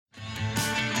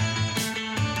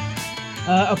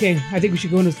Okay, I think we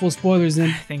should go into full spoilers then.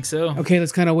 I think so. Okay,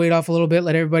 let's kind of wait off a little bit.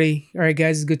 Let everybody. All right,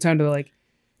 guys, it's a good time to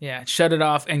Yeah, shut it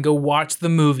off and go watch the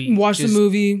movie. watch the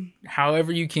movie.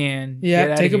 However you can. Yeah,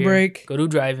 Get out take of a here. break. Go to a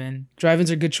drive-in.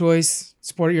 Drive-ins are a good choice.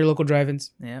 Support your local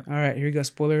drive-ins. Yeah, All right, here we go.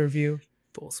 Spoiler review.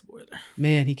 full spoiler.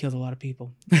 Man, he killed a lot of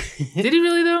people. Did he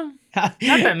really though? Not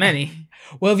that many.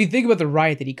 Well, if you think about the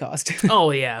riot that he caused,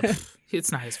 Oh yeah,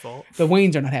 it's not his fault. the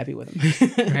Waynes are not happy with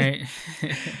him. Right.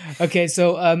 Okay,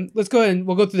 so let's go ahead and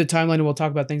we'll go through the timeline and we'll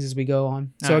talk about things as we go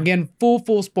on. So Alright. again,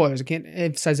 full spoilers. I can't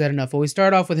emphasize that enough. But we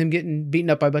start off with him getting beaten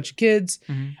up by a bunch of kids,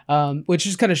 which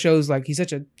just kind of shows like he's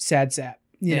such a sad sap,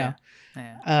 you know.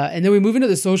 Yeah. And then we move into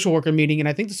the social worker meeting, and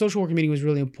I think the social worker meeting was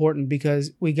really important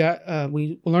because we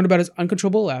learned about his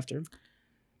uncontrollable laughter.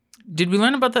 Did we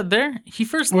learn about that there? He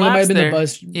first Well, it might laughs have been there. the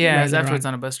bus. Yeah, ride it's afterwards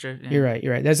around. on a bus trip. Yeah.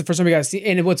 You're right. That's the first time we got to see.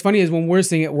 And what's funny is when we're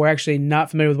seeing it, we're actually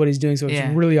not familiar with what he's doing, so it's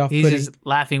Yeah. really off-putting. He's just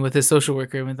laughing with his social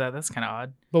worker, and we thought that's kind of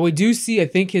odd. But we do see, I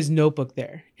think, his notebook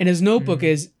there, and his notebook Mhm.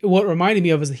 is what reminded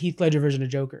me of is the Heath Ledger version of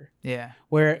Joker, Yeah.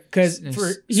 where because There's for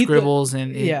Heath scribbles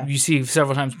and yeah. you see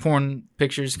several times porn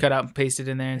pictures cut out and pasted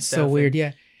in there and stuff. so and weird,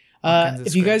 yeah. all kinds of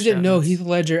If you guys didn't know, screenshots. Heath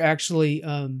Ledger actually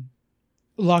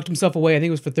locked himself away. I think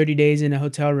it was for 30 days in a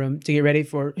hotel room to get ready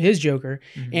for his Joker,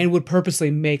 Mhm. and would purposely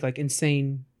make like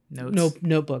insane Notes.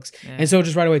 notebooks. Yeah. And so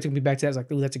just right away took me back to that. I was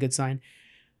like, "Ooh, that's a good sign."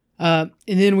 And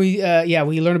then we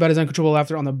learned about his uncontrollable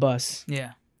laughter on the bus.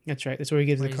 Yeah. That's right. That's where he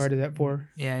gives the Where car to that poor.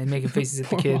 Yeah, and making faces at the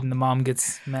Poor kid, mom. and the mom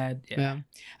gets mad. Yeah.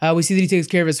 Yeah. We see that he takes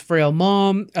care of his frail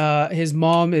mom. His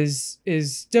mom is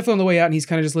definitely on the way out, and he's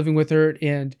kind of just living with her.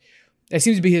 And that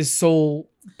seems to be his sole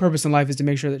purpose in life is to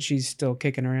make sure that she's still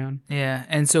kicking around. Yeah,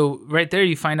 and so right there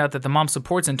you find out that the mom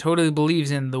supports and totally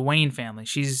believes in the Wayne family.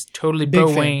 She's totally Big pro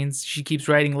fan. Wayne's. She keeps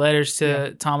writing letters to Yeah.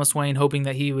 Thomas Wayne, hoping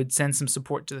that he would send some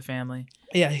support to the family.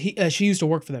 Yeah, she used to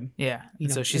work for them. Yeah, You and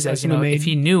know, so she as says, a maid. if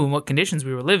he knew in what conditions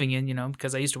we were living in,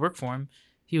 because I used to work for him,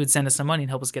 he would send us some money and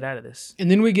help us get out of this. And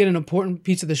then we get an important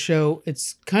piece of the show.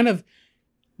 It's kind of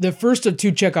the first of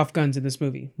two Chekhov guns in this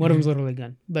movie. One of them's literally a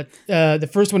gun. But the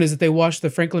first one is that they watched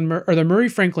the Murray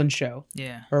Franklin show,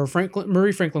 Yeah. or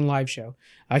Murray Franklin live show.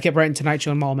 I kept writing Tonight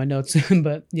Show in all my notes,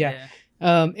 but yeah.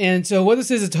 And so what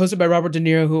this is, it's hosted by Robert De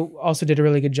Niro, who also did a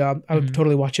really good job. I would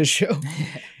totally watch his show.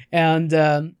 And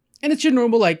it's your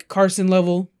normal like Carson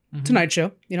level Tonight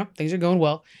Show. Things are going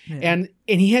well. Yeah.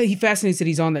 And he fascinates that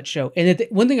he's on that show. And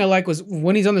one thing I like was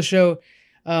when he's on the show,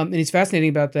 and he's fascinating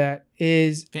about that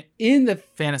is in the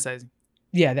Fantasizing.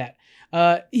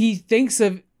 he thinks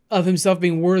of himself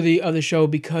being worthy of the show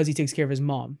because he takes care of his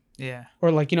mom, Yeah.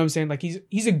 or like, you know what I'm saying, like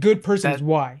he's a good person. That's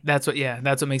why. That's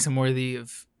what makes him worthy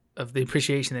of the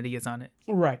appreciation that he gets on it.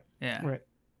 Right. Yeah. Right.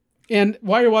 And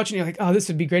while you're watching, you're like, oh, this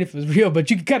would be great if it was real, but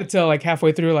you can kind of tell like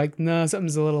halfway through, like, no,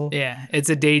 something's a little Yeah. It's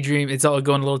a daydream. It's all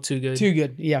going a little too good. too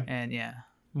good. Yeah. And yeah.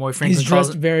 Maury Franklin He's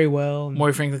dressed very well.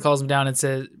 Maury Franklin calls him down and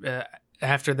says,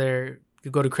 after they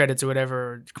go to credits or whatever,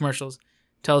 or commercials,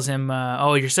 tells him,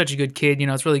 oh, you're such a good kid.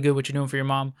 It's really good what you're doing for your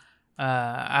mom.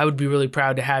 I would be really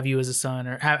proud to have you as a son,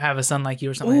 or have a son like you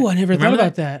or something. Oh, I never thought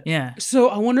about that. Yeah. So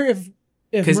I wonder if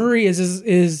Murray is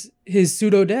his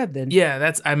pseudo dad then.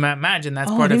 Yeah, I imagine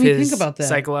that's Oh, part I of didn't even his think about that.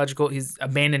 psychological, his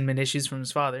abandonment issues from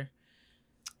his father.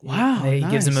 Wow. He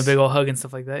gives him a nice. big old hug and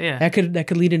stuff like that. Yeah. That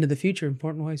could lead into the future in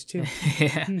important ways too.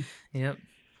 Yeah. Yep.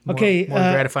 Okay, More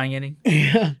gratifying ending.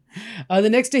 The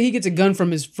next day he gets a gun from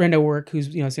his friend at work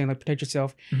who's saying like protect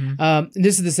yourself. Mhm. And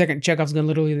this is the second Chekhov's gun.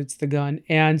 Literally, it's the gun.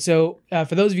 And so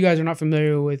for those of you guys who are not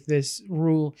familiar with this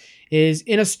rule, is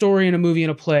in a story, in a movie, in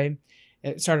a play.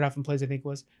 It started off in plays, I think it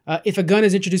was. If a gun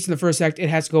is introduced in the first act, it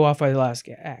has to go off by the last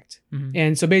act. Mhm.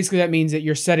 And so basically that means that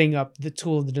you're setting up the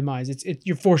tool of the demise.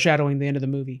 You're foreshadowing the end of the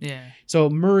movie. Yeah. So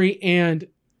Murray and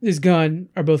his gun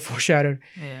are both foreshadowed.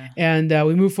 Yeah. And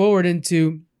we move forward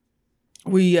into,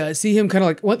 we see him kind of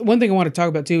like, one thing I want to talk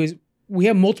about too is we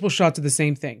have multiple shots of the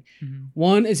same thing. Mhm.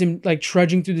 One is him like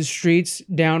trudging through the streets,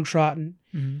 downtrodden,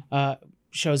 Mhm.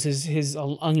 shows his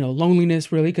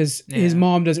loneliness really, because his Yeah.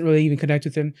 mom doesn't really even connect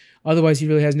with him. Otherwise, he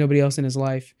really has nobody else in his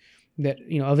life that,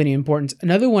 of any importance.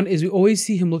 Another one is we always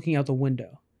see him looking out the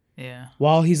window Yeah.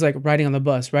 while he's like riding on the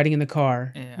bus, riding in the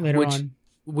car Yeah. later Which on.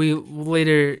 we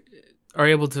later are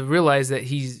able to realize that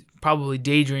he's probably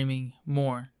daydreaming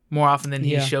more often than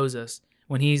he Yeah. shows us.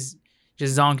 When he's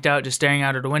just zonked out, just staring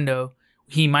out of the window,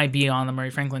 he might be on the Murray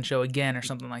Franklin show again or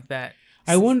something like that.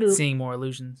 I wonder- seeing more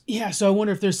illusions. Yeah, so I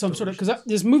wonder if there's some sort of, because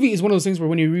this movie is one of those things where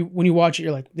when you watch it,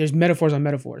 you're like, there's metaphors on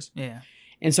metaphors, Yeah.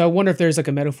 and so I wonder if there's like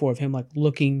a metaphor of him like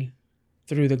looking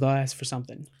through the glass for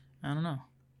something. I don't know.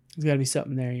 There's got to be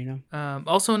something there,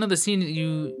 Also, another scene that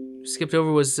you skipped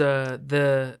over was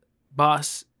the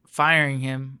boss firing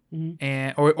him, Mhm.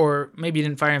 and or maybe he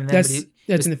didn't fire him then,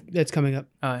 That's coming up.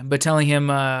 but telling him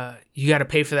you got to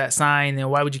pay for that sign. You know,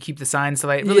 why would you keep the sign? So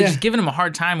like really Yeah. just giving him a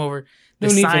hard time over the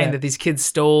No need for sign that. that these kids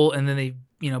stole, and then they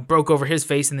broke over his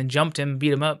face and then jumped him,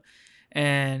 beat him up,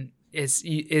 and it's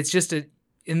just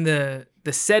in the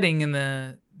setting and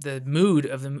the mood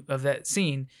of that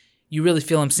scene, you really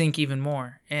feel him sink even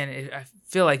more, and I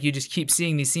feel like you just keep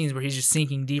seeing these scenes where he's just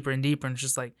sinking deeper and deeper, and it's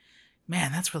just like,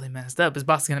 man, that's really messed up. His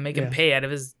boss is gonna make him pay out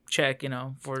of his check,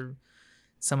 for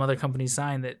some other company's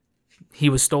sign that he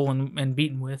was stolen and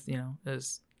beaten with.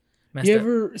 It's messed You up.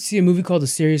 ever see a movie called The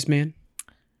Serious Man?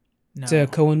 No. It's a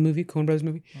Coen Brothers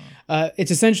movie.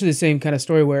 It's essentially the same kind of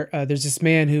story where there's this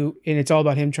man who, and it's all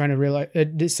about him trying to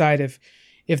decide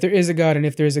if there is a God, and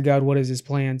if there is a God, what is his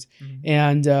plans?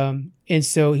 Mhm. And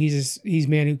so he's a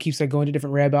man who keeps like going to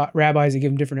different rabbis and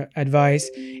give him different advice.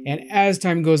 And as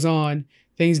time goes on,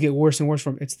 things get worse and worse for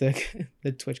him. It's the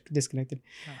Twitch disconnected.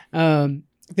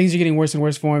 Things are getting worse and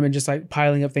worse for him, and just like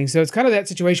piling up things. So it's kind of that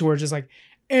situation where it's just like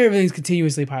everything's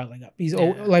continuously piling up.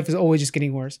 Life is always just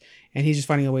getting worse, and he's just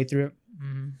finding a way through it.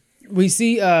 Mhm. We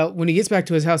see when he gets back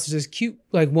to his house, there's this cute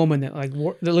like woman that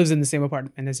that lives in the same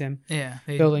apartment as him. Yeah,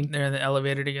 building. They're in the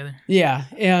elevator together. Yeah,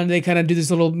 and they kind of do this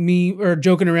little meme or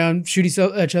joking around, shoot each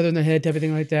other in the head, type of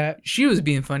thing like that. She was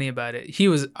being funny about it. He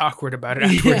was awkward about it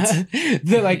afterwards. Yeah.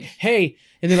 They're like, "Hey,"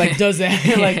 and they're like, "Does that?"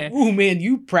 They're like, "Ooh, man,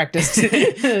 you practiced."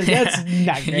 That's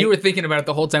not great. You were thinking about it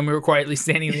the whole time we were quietly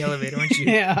standing in the elevator, weren't you?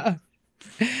 Yeah.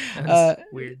 That's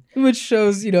weird. Which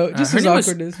shows, just his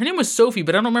awkwardness. Her name was Sophie,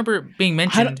 but I don't remember it being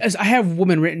mentioned. I have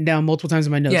woman written down multiple times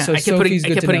in my notes. Yeah, so I kept putting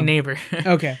know. neighbor.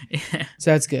 Okay. Yeah.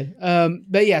 So that's good.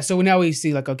 But yeah, so now we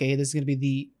see like, okay, this is going to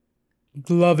be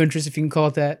the love interest, if you can call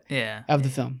it that, Yeah. of the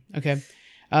film. Okay.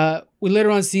 We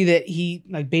later on see that he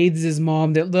like bathes his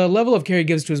mom. The level of care he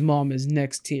gives to his mom is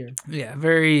next tier. Yeah,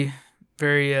 very,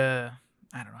 very, I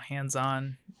don't know,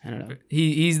 hands-on. I don't know.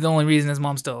 He's the only reason his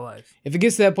mom's still alive. If it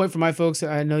gets to that point for my folks,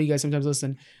 I know you guys sometimes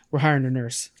listen, we're hiring a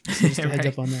nurse. So just a heads Right.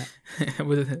 up on that.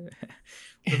 with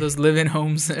those live-in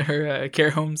homes or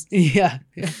care homes. Yeah.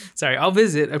 Sorry, I'll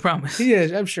visit. I promise.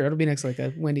 Yeah, I'm sure it'll be next like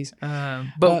a Wendy's.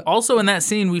 But also in that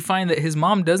scene, we find that his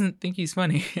mom doesn't think he's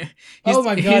funny. Oh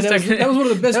my God, that was one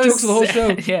of the best jokes of the whole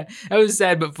show. Yeah, that was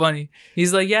sad but funny.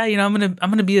 He's like, yeah, I'm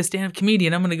gonna be a stand-up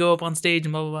comedian. I'm gonna go up on stage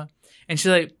and blah blah blah. And she's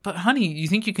like, but honey, you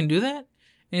think you can do that?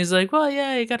 And he's like, well, yeah,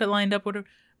 I got it lined up, whatever.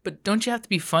 But don't you have to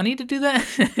be funny to do that?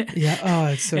 Yeah. Oh,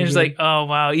 it's so. And it's good. like, oh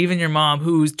wow, even your mom,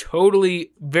 who's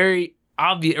totally very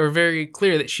obvious or very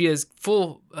clear that she has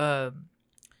full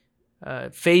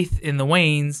faith in the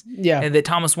Waynes, Yeah. and that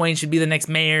Thomas Wayne should be the next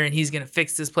mayor and he's gonna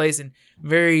fix this place, and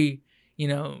very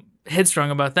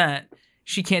headstrong about that.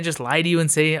 She can't just lie to you and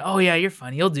say, oh yeah, you're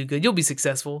funny, you'll do good, you'll be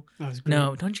successful. That was great.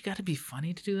 No, don't you got to be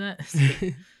funny to do that?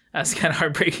 That's kind of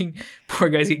heartbreaking. Poor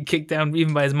guy's getting kicked down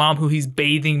even by his mom, who he's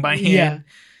bathing by hand. Yeah.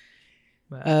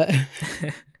 But,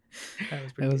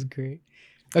 That was great.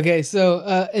 Okay, so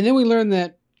and then we learn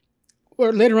that,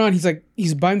 or later on,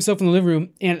 he's by himself in the living room,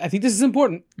 and I think this is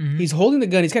important. Mhm. He's holding the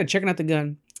gun. He's kind of checking out the gun,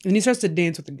 and then he starts to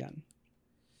dance with the gun,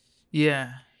 Yeah.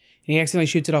 and he accidentally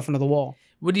shoots it off into the wall.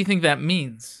 What do you think that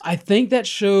means? I think that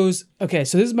shows. Okay,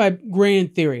 so this is my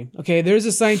grand theory. Okay, there's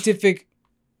a scientific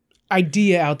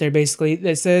idea out there basically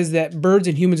that says that birds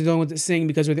and humans are the only ones that sing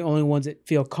because we're the only ones that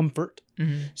feel comfort.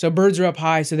 Mm-hmm. So birds are up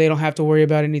high, so they don't have to worry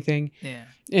about anything, Yeah.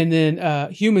 and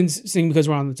then humans sing because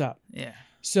we're on the top. Yeah.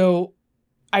 So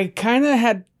I kind of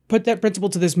had put that principle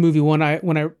to this movie when I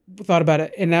thought about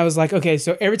it, and I was like, okay,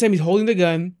 so every time he's holding the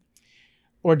gun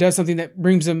or does something that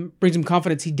brings him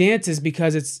confidence, he dances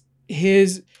because it's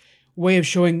his way of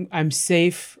showing I'm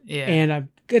safe. Yeah. And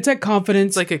it's that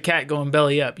confidence. It's like a cat going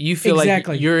belly up. You feel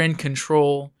Exactly. like you're in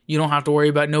control. You don't have to worry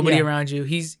about nobody Yeah. around you.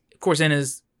 He's of course in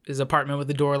his apartment with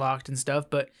the door locked and stuff,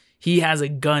 but he has a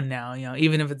gun now,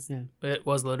 even if it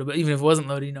was loaded, but even if it wasn't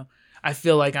loaded, I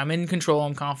feel like I'm in control,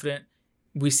 I'm confident.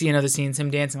 We see in other scenes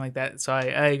him dancing like that. So I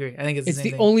agree. I think it's the same the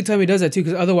thing. only time he does that too,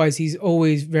 because otherwise he's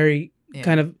always very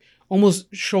kind of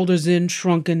almost shoulders in,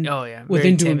 shrunken Oh yeah. within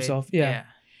Very to timid. himself. Yeah.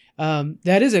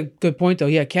 That is a good point though.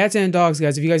 Yeah, cats and dogs,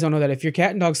 guys. If you guys don't know that, if your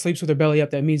cat and dog sleeps with their belly up,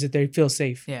 that means that they feel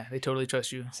safe. Yeah, they totally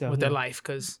trust you So, with their yeah. life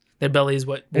because their belly is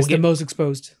what will It's the get most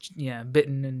exposed.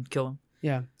 bitten and kill them.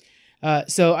 Yeah.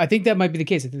 So I think that might be the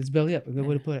case. I think it's belly up. A good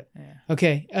way to put it. Yeah.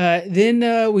 Okay.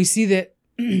 Then we see that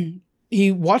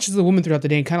he watches the woman throughout the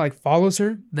day and kind of like follows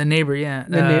her. The neighbor, yeah.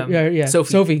 Yeah.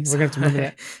 Sophie. We're gonna have to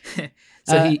remember that.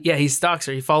 So he stalks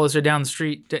her. He follows her down the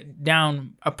street,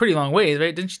 down a pretty long ways,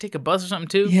 right? Didn't she take a bus or something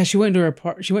too? Yeah, she went into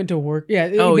her she went to work.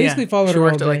 Yeah, Oh, he basically followed she her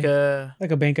worked all at day. like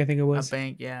Like a bank, I think it a was.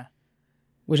 bank, yeah.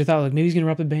 which I thought like maybe he's gonna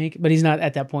rob the bank, but he's not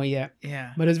at that point yet.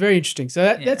 Yeah. But it's very interesting. So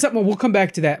that's something we'll come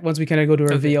back to that once we kind of go to a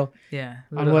reveal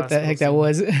on what the heck that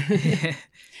was.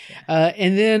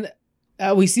 And then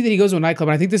we see that he goes to a nightclub,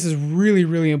 and I think this is really,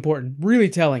 really important, really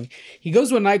telling. He goes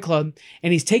to a nightclub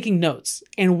and he's taking notes,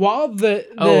 and while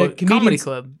the comedy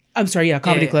club. I'm sorry,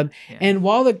 comedy club, and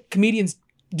while the comedians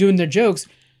doing their jokes,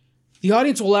 the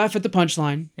audience will laugh at the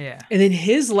punchline. Yeah. And then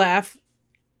his laugh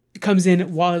comes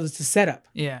in while it's a setup.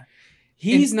 Yeah.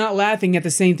 He's not laughing at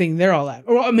the same thing they're all laughing.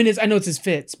 Well, I mean, I know it's his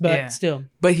fits, but still.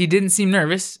 But he didn't seem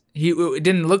nervous. It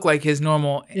didn't look like his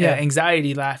normal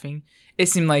anxiety laughing. It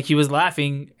seemed like he was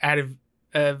laughing out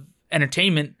of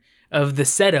entertainment of the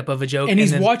setup of a joke. And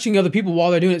he's watching other people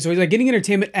while they're doing it. So he's like getting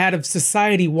entertainment out of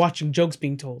society watching jokes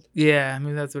being told. Yeah, I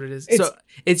mean, that's what it is. So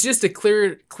it's just a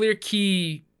clear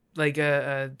key, like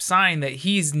a sign that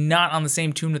he's not on the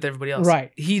same tune with everybody else.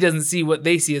 Right. He doesn't see what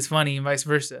they see as funny and vice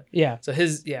versa. Yeah. So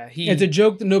it's a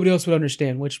joke that nobody else would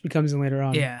understand, which becomes in later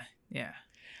on. Yeah. Yeah.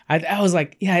 I was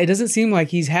like, it doesn't seem like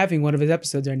he's having one of his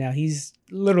episodes right now. He's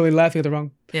literally laughing at the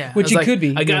wrong. Yeah. Which he could be.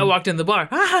 A guy walked in the bar,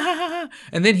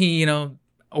 and then he,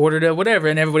 ordered a whatever,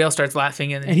 and everybody else starts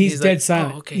laughing, and he's dead like,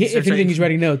 silent. Oh, okay. If anything, he's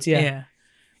writing notes. Yeah. Yeah.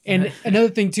 And another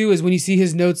thing too is when you see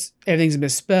his notes, everything's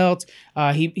misspelt.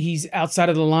 He's outside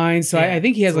of the line, so I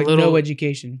think he has no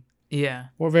education. Yeah.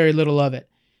 Or very little of it.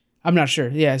 I'm not sure.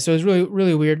 Yeah. So it's really,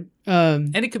 really weird.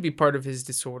 And it could be part of his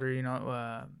disorder,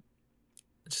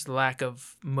 just lack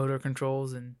of motor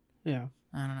controls and I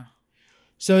don't know.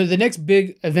 So the next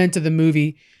big event of the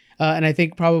movie, and I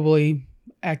think probably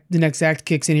the next act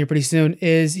kicks in here pretty soon,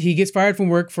 is he gets fired from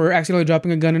work for accidentally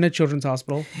dropping a gun in a children's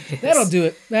hospital. Yes. That'll do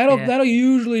it. That'll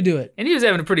usually do it. And he was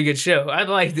having a pretty good show. I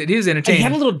liked it. He was entertaining. He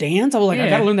had a little dance. I was like, I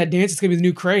gotta learn that dance. It's gonna be the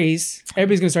new craze.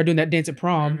 Everybody's gonna start doing that dance at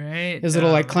prom. Right. His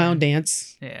little clown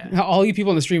dance. Yeah. All you people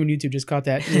on the stream on YouTube just caught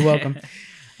that. You're welcome.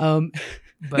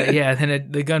 But then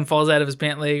the gun falls out of his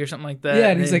pant leg or something like that. Yeah,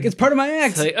 and he's like, it's part of my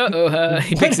act. It's like,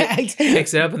 he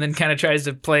picks it up and then kind of tries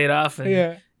to play it off.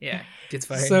 And gets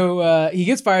fired. So he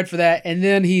gets fired for that, and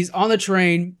then he's on the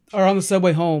train or on the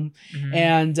subway home,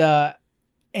 and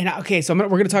okay, so we're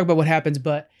gonna talk about what happens,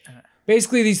 but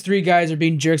basically these three guys are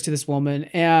being jerks to this woman,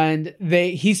 and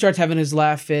he starts having his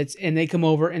laugh fits, and they come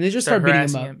over and they just start beating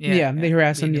him up. They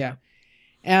harass him.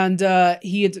 And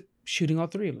he ends up shooting all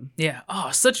three of them. Yeah. Oh,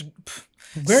 such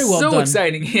very well done. So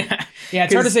exciting. Yeah. Yeah,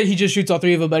 it's hard to say he just shoots all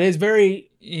three of them, but it's very.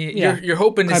 You're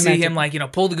hoping to see him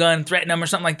pull the gun, threaten him or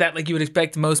something like that, like you would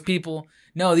expect most people.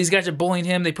 No, these guys are bullying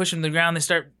him. They push him to the ground. They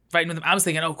start fighting with him. I was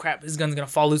thinking, oh crap, his gun's gonna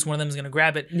fall loose. One of them is gonna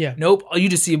grab it. Yeah. Nope. You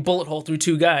just see a bullet hole through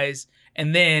two guys,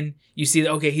 and then you see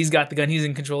that okay, he's got the gun. He's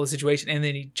in control of the situation, and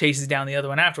then he chases down the other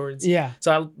one afterwards. Yeah.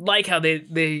 So I like how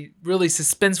they really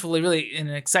suspensefully, really in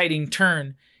an exciting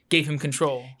turn, gave him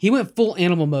control. He went full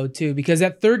animal mode too, because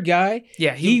that third guy,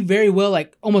 he very well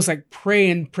almost like prey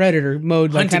and predator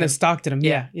mode, kind of stalked at him.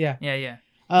 Yeah. He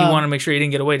wanted to make sure he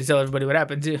didn't get away to tell everybody what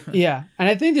happened too. Yeah, and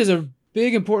I think there's a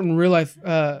big important real life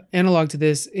analog to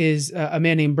this is a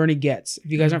man named Bernie Goetz. If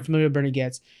you guys aren't familiar with Bernie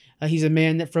Goetz, he's a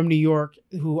man from New York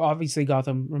who obviously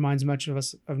Gotham reminds much of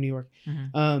us of New York,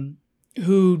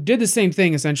 who did the same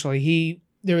thing essentially.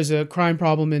 There was a crime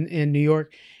problem in New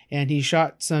York, and he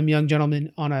shot some young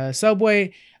gentleman on a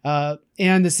subway.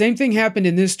 And the same thing happened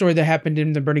in this story that happened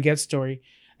in the Bernie Goetz story,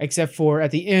 except for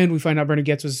at the end, we find out Bernie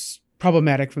Goetz was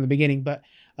problematic from the beginning. But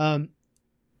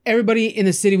everybody in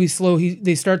the city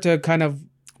they start to kind of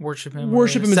worship him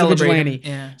as a vigilante.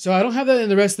 Yeah. So I don't have that in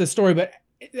the rest of the story, but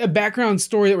a background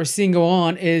story that we're seeing go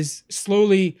on is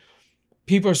slowly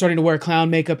people are starting to wear clown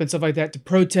makeup and stuff like that to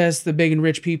protest the big and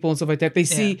rich people and stuff like that. They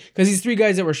see, because these three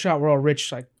guys that were shot were all rich,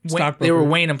 stockbrokers. They were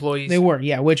Wayne employees. They were,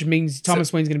 which means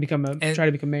Thomas Wayne's going to try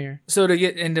to become mayor. So to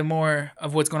get into more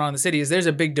of what's going on in the city there's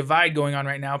a big divide going on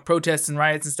right now, protests and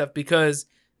riots and stuff, because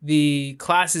the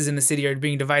classes in the city are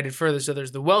being divided further. So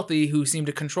there's the wealthy who seem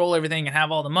to control everything and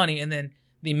have all the money, and then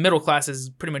the middle class is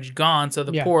pretty much gone. So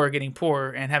the poor are getting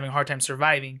poorer and having a hard time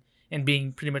surviving and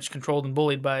being pretty much controlled and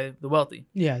bullied by the wealthy.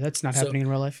 Yeah, that's not happening in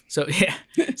real life. So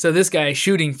so this guy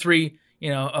shooting three,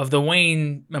 of the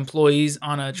Wayne employees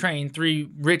on a train, three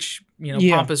rich,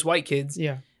 pompous white kids.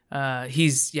 Yeah.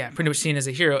 He's pretty much seen as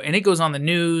a hero, and it goes on the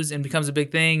news and becomes a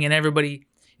big thing. And everybody,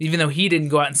 even though he didn't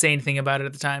go out and say anything about it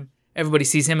at the time, everybody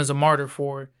sees him as a martyr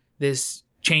for this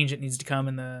change that needs to come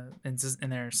in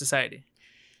their society.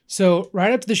 So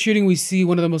right after the shooting, we see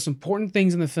one of the most important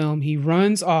things in the film. He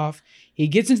runs off. He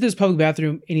gets into this public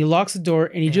bathroom and he locks the door,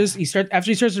 and after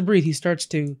he starts to breathe, he starts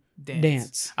to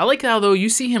dance. I like how though you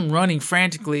see him running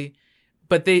frantically,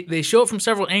 but they show it from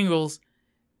several angles.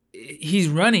 He's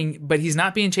running, but he's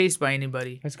not being chased by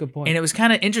anybody. That's a good point. And it was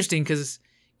kind of interesting because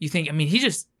you think, he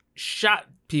just shot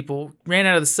people, ran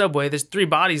out of the subway. There's 3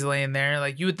 bodies laying there.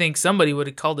 Like, you would think somebody would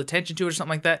have called attention to it or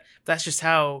something like that. That's just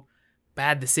how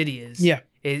bad the city is. Yeah.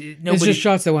 It's just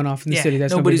shots that went off in the city.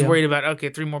 That's nobody's worried about, okay,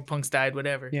 3 more punks died,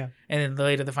 whatever. Yeah. And then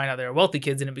later they find out they're wealthy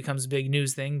kids and it becomes a big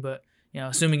news thing. But,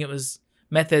 assuming it was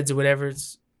meth heads or whatever,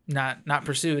 it's not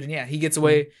pursued. And he gets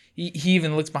away. He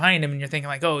even looks behind him and you're thinking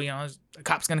like, oh, a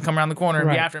cop's going to come around the corner and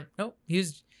be after him. Nope.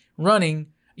 He's running.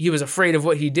 He was afraid of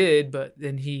what he did, but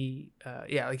then he, like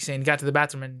you're saying, got to the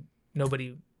bathroom and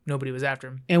nobody was after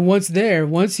him. And once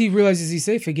he realizes he's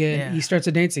safe again, he starts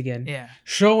to dance again. Yeah.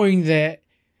 Showing that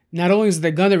not only is it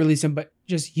the gun that released him, but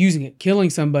just using it, killing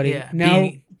somebody, now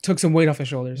took some weight off his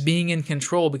shoulders. Being in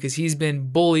control because he's been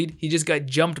bullied. He just got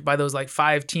jumped by those like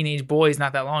 5 teenage boys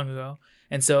not that long ago.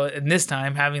 And so in this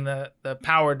time, having the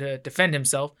power to defend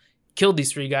himself, killed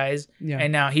these 3 guys. Yeah.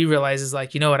 And now he realizes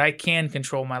like, you know what, I can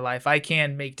control my life. I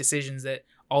can make decisions that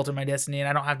alter my destiny and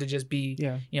I don't have to just be,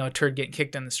 a turd getting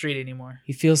kicked on the street anymore.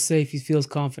 He feels safe. He feels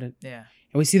confident. Yeah.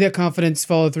 And we see that confidence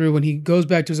follow through when he goes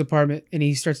back to his apartment and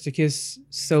he starts to kiss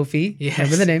Sophie. Yes.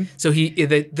 Remember the name. So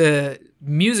the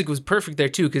music was perfect there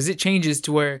too, because it changes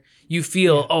to where you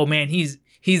feel, oh man, he's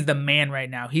the man right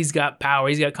now. He's got power.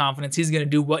 He's got confidence. He's going to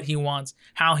do what he wants,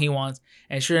 how he wants.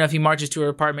 And sure enough, he marches to her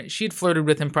apartment. She had flirted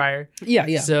with him prior.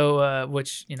 Yeah. So,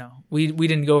 which, we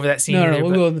didn't go over that scene. No,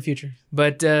 we'll go in the future.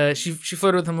 But she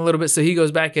flirted with him a little bit. So he goes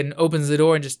back and opens the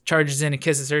door and just charges in and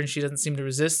kisses her. And she doesn't seem to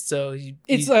resist. So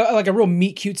it's like a real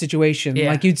meet cute situation.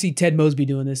 Yeah. Like you'd see Ted Mosby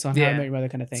doing this on How I Met Your Mother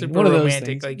kind of thing. Super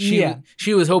romantic. Like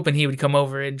she was hoping he would come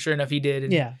over. And sure enough, he did.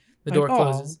 And the door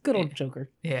closes. Good old Joker.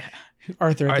 Yeah.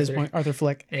 Arthur at this point. Arthur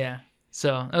Fleck. Yeah.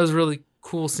 So that was a really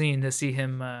cool scene to see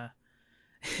him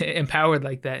empowered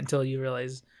like that until you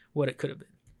realize what it could have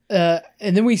been.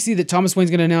 And then we see that Thomas Wayne's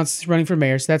going to announce running for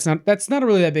mayor. So that's not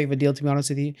really that big of a deal, to be honest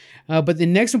with you. But the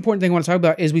next important thing I want to talk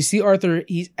about is we see Arthur.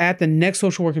 He's at the next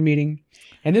social worker meeting.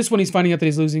 And this one, he's finding out that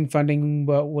he's losing funding.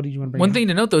 But what did you want to bring One thing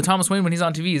to note, though, Thomas Wayne, when he's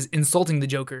on TV, is insulting the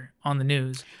Joker on the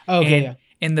news. Okay,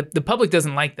 And the public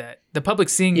doesn't like that. The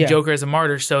public's seeing Joker as a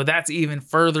martyr, so that's even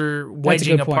further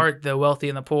wedging apart the wealthy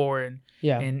and the poor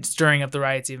and stirring up the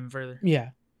riots even further. Yeah.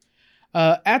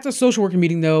 At the social worker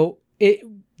meeting, though,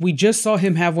 we just saw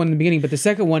him have one in the beginning, but the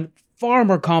second one, far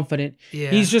more confident. Yeah.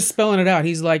 He's just spelling it out.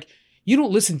 He's like, you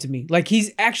don't listen to me. Like,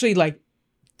 he's actually, like,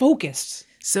 focused.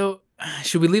 So,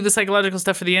 should we leave the psychological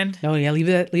stuff for the end? No, yeah, leave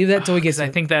that till we get to it. I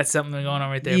think that's something going on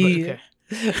right there, but okay.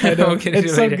 I know.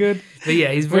 It's so good. But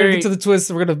yeah, he's very... We're going to get to the twist.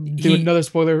 We're going to do another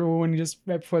spoiler when just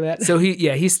right before that. So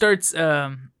he starts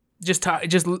just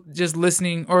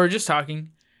listening or just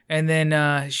talking. And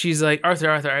then she's like,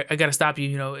 Arthur, I got to stop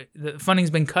you. The funding's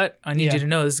been cut. I need you to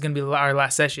know this is going to be our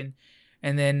last session.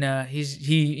 And then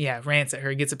he rants at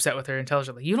her, gets upset with her and tells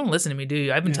her, like, you don't listen to me, do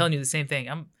you? I've been telling you the same thing.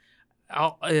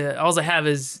 All I have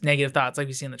is negative thoughts, like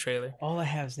we see in the trailer. All I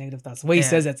have is negative thoughts. The way he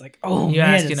says that's like, oh, you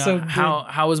man, ask, it's so good.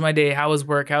 How was my day? How was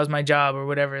work? How was my job or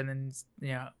whatever? And then,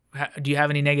 do you have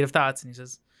any negative thoughts? And he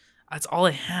says, that's all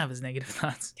I have is negative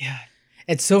thoughts. Yeah.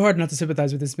 It's so hard not to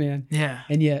sympathize with this man. Yeah.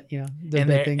 And yet, the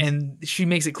bad things. And she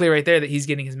makes it clear right there that he's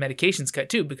getting his medications cut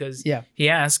too, because he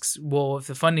asks, well, if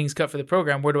the funding's cut for the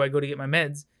program, where do I go to get my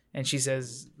meds? And she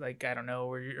says, like, I don't know,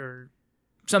 or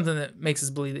something that makes us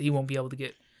believe that he won't be able to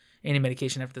get any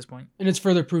medication after this point. And it's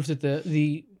further proof that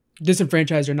the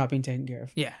disenfranchised are not being taken care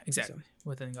of. Yeah, exactly. So.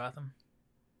 Within Gotham.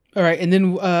 All right. And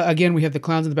then, again, we have the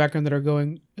clowns in the background that are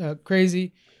going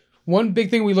crazy. One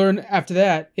big thing we learn after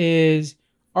that is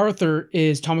Arthur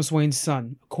is Thomas Wayne's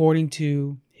son, according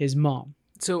to his mom.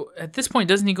 So at this point,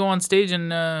 doesn't he go on stage and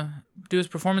do his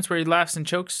performance where he laughs and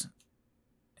chokes?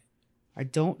 I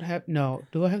don't have... No.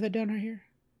 Do I have that down right here?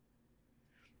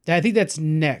 I think that's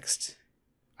next.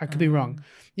 I could be wrong.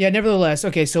 Yeah, nevertheless.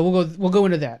 Okay, so we'll go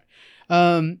into that.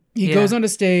 He goes on the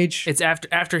stage. It's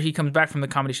after he comes back from the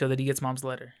comedy show that he gets mom's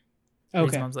letter.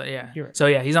 Okay. Mom's letter, yeah. You're right. So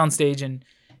yeah, he's on stage and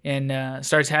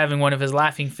starts having one of his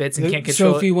laughing fits and can't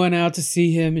control Sophie went out to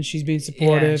see him and she's being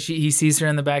supportive. Yeah, he sees her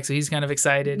in the back, so he's kind of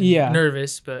excited,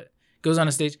 nervous, but goes on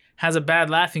a stage, has a bad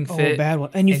laughing fit. Oh, bad one.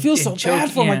 And you feel so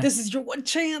bad for him. Like, this is your one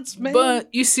chance, man.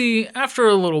 But you see, after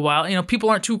a little while, people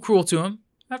aren't too cruel to him.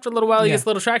 After a little while, he gets a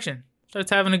little traction. Starts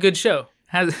having a good show.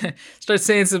 Starts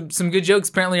saying some good jokes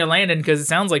apparently are landing because it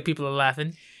sounds like people are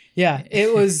laughing. Yeah,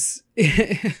 it was...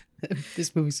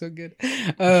 This movie's so good.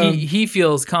 He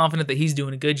feels confident that he's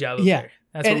doing a good job there.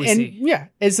 That's what we see. Yeah.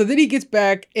 And so then he gets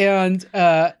back and,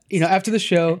 after the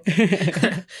show,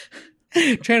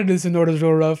 Trying to do some Northern's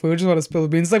real rough. We just want to spill the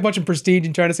beans. It's like watching Prestige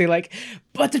and trying to say like,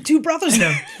 but the two brothers.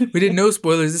 No, we did no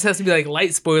spoilers. This has to be like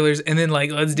light spoilers, and then like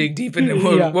let's dig deep into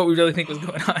what we really think was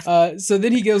going on. So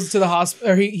then he goes to the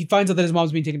hospital, or he finds out that his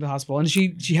mom's being taken to the hospital, and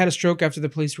she had a stroke after the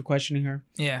police were questioning her.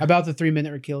 Yeah. About the 3 men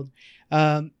that were killed.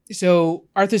 So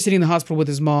Arthur's sitting in the hospital with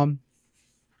his mom,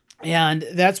 and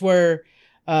that's where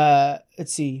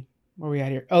let's see where we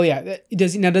at here. Oh yeah,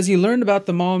 does he learn about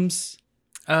the mom's?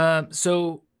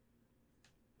 So.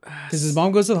 Because his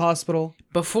mom goes to the hospital.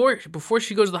 Before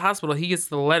she goes to the hospital, he gets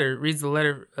the letter, reads the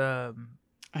letter.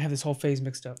 I have this whole phase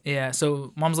mixed up. Yeah,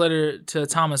 so mom's letter to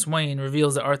Thomas Wayne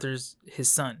reveals that Arthur's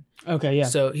his son. Okay, yeah.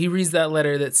 So he reads that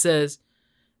letter that says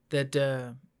that,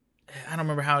 I don't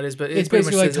remember how it is, but it's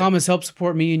basically like, Thomas, help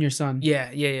support me and your son.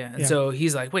 Yeah. And so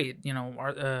he's like, wait,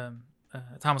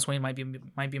 Thomas Wayne might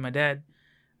be my dad.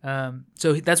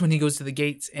 So that's when he goes to the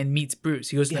gates and meets Bruce.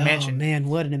 He goes to the mansion. Oh man,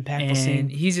 what an impactful scene.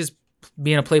 And he's just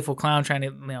being a playful clown, trying to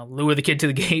lure the kid to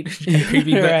the gate. Kind of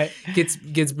creepy, but right.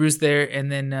 gets Bruce there,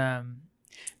 and then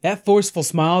that forceful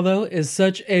smile though is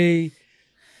such a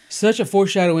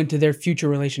foreshadow into their future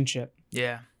relationship.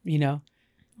 Yeah,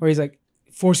 where he's like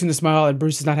forcing the smile, and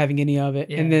Bruce is not having any of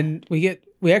it, and then we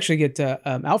actually get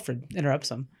Alfred interrupts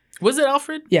him. Was it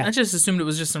Alfred? Yeah, I just assumed it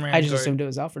was just some random. I just assumed it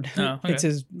was Alfred. Oh, okay. It's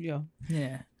his. Yeah.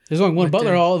 There's only one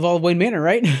butler of all of Wayne Manor,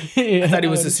 right? I thought he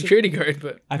was a security guard,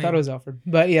 but I thought it was Alfred.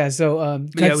 But yeah, so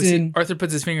Arthur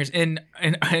puts his fingers in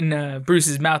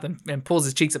Bruce's mouth and pulls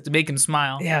his cheeks up to make him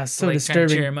smile. Yeah, so disturbing.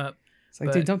 To cheer him up. It's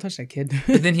like, dude, don't touch that kid.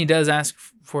 But then he does ask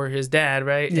for his dad,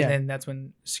 right? Yeah. And then that's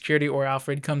when security or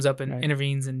Alfred comes up and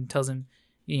intervenes and tells him,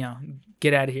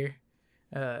 get out of here.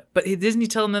 But doesn't he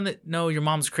tell him that no, your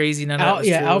mom's crazy? None of that was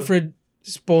true. Alfred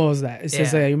spoils that. It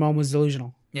says your mom was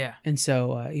delusional. Yeah, and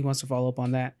so he wants to follow up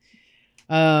on that.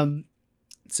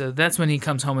 So that's when he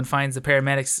comes home and finds the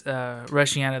paramedics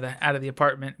rushing out of the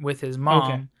apartment with his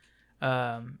mom.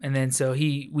 Okay. And then so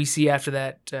we see after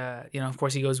that, of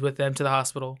course he goes with them to the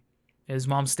hospital. His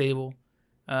mom's stable,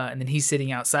 and then he's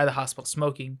sitting outside the hospital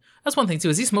smoking. That's one thing too,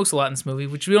 is he smokes a lot in this movie,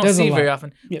 which we don't see very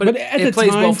often. Yeah, but it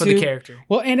plays well for the character.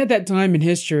 Well, and at that time in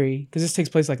history, because this takes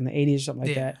place like in the 80s or something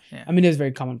like that. Yeah. I mean, it's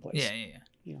very commonplace. Yeah.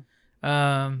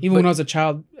 Even when I was a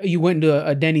child, you went into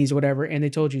a Denny's or whatever, and they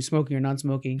told you smoking or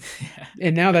non-smoking,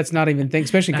 and now that's not even a thing.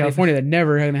 Especially in California, that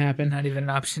never going to happen. Not even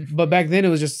an option. But back then, it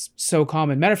was just so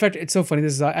common. Matter of fact, it's so funny.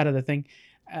 This is out of the thing.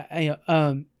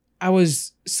 I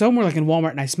was somewhere like in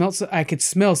Walmart, and I could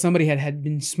smell somebody had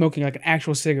been smoking like an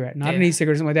actual cigarette, not an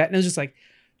e-cigarette or something like that. And it was just like,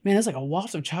 man, that's like a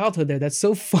waft of childhood there. That's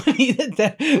so funny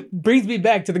that brings me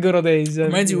back to the good old days.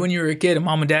 Reminds you when you were a kid and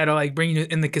mom and dad are like bringing you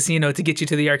in the casino to get you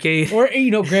to the arcade. Or,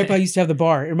 Grandpa used to have the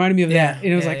bar. It reminded me of that.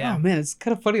 And it was oh man, it's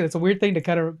kind of funny. That's a weird thing to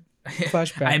kind of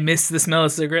flashback. I miss the smell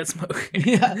of cigarette smoke.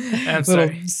 Yeah. I'm little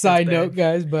sorry. side note,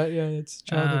 guys, but yeah, it's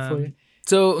childhood for you.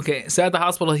 So at the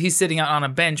hospital, he's sitting out on a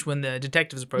bench when the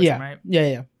detectives approach him, right?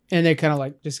 Yeah. And they kind of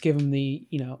like just give him the,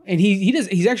 and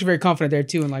he's actually very confident there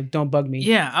too, and like, don't bug me.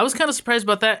 Yeah, I was kind of surprised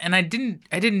about that, and I didn't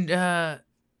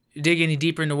dig any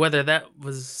deeper into whether that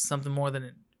was something more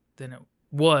than it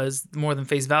was, more than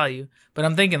face value. But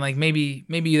I'm thinking like maybe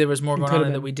there was more going on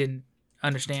there that we didn't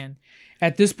understand.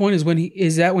 At this point when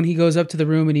he goes up to the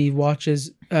room and he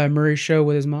watches Murray's show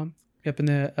with his mom up in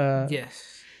the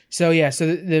yes. So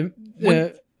the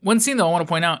one scene though I want to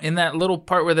point out in that little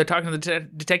part where they're talking to the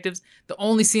detectives, the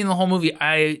only scene in the whole movie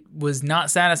I was not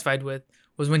satisfied with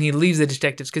was when he leaves the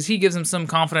detectives, because he gives them some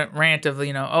confident rant of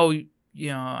I don't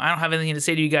have anything to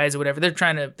say to you guys or whatever. They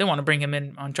want to bring him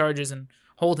in on charges and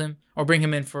hold him or bring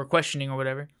him in for questioning or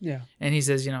whatever. Yeah. And he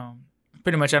says,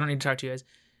 pretty much I don't need to talk to you guys.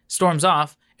 Storms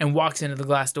off and walks into the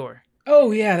glass door.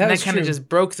 Oh yeah, that kind of just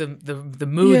broke the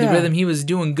mood, the rhythm. He was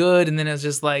doing good, and then it was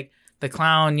just like the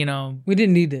clown, we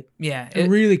didn't need it. Yeah, it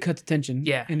really cut the tension.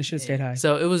 Yeah, and it should have stayed high.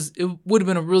 So it would have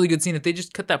been a really good scene if they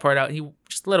just cut that part out. He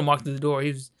just let him walk through the door. He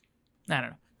was, I don't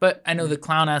know, but I know the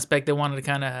clown aspect. They wanted to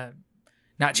kind of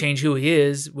not change who he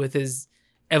is with his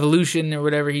evolution or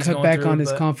whatever he's cut going back through, on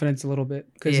his confidence a little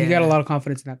bit, because he got a lot of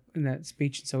confidence in that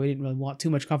speech, and so he didn't really want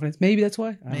too much confidence. Maybe that's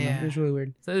why. I don't know. It was really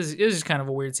weird. So it was just kind of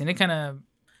a weird scene. It kind of,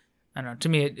 I don't know. To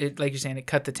me, it like you're saying, it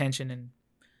cut the tension and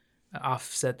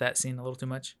offset that scene a little too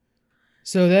much.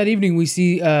 So that evening we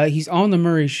see he's on the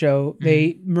Murray show.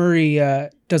 Murray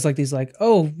does like these like,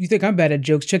 oh, you think I'm bad at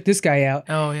jokes? Check this guy out.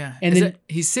 Oh yeah. And then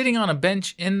he's sitting on a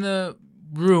bench in the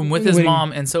room with his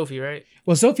mom and Sophie, right?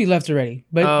 Well, Sophie left already,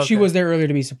 but she okay. was there earlier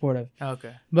to be supportive.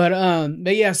 Okay. But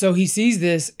yeah, so he sees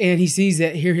this and he sees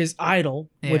that here his idol,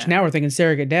 which Yeah. now we're thinking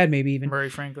surrogate dad maybe even. Murray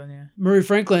Franklin, yeah. Murray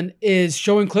Franklin is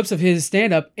showing clips of his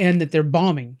stand up and that they're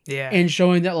bombing. Yeah. And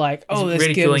showing that like, He's this kid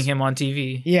ridiculing is, him on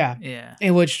TV. Yeah. Yeah.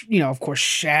 And which, of course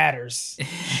shatters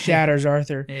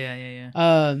Arthur.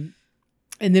 Yeah.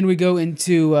 And then we go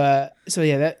into and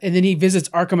then he visits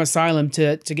Arkham Asylum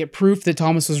to get proof that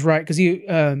Thomas was right because he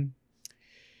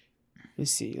let's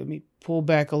see, let me pull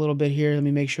back a little bit here. Let me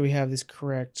make sure we have this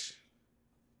correct.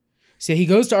 So he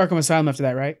goes to Arkham Asylum after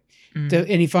that, right? Mhm.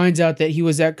 And he finds out that he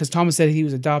was because Thomas said he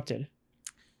was adopted.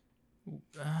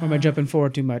 Or am I jumping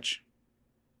forward too much?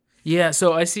 Yeah,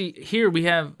 so I see here we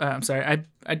have. I'm sorry,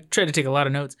 I tried to take a lot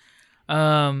of notes.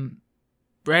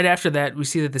 Right after that, we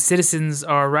see that the citizens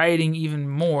are rioting even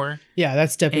more. Yeah,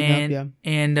 that's stepping up. Yeah,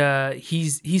 and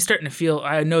he's starting to feel.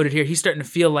 I noted here he's starting to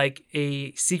feel like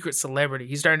a secret celebrity.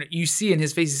 He's starting. You see in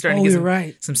his face, he's starting to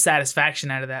get some satisfaction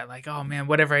out of that. Like, oh man,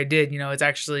 whatever I did, it's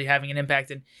actually having an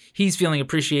impact, and he's feeling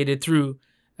appreciated through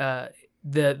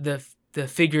the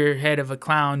figurehead of a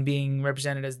clown being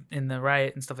represented as in the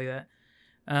riot and stuff like that.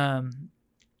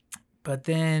 But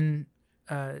then.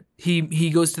 He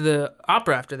goes to the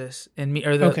opera after this and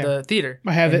the theater.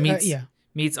 I have it.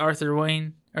 Meets Arthur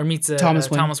Wayne or meets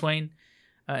Thomas Wayne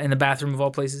in the bathroom of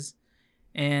all places,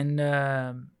 and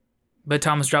but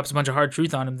Thomas drops a bunch of hard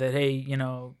truth on him that hey,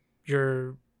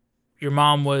 your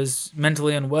mom was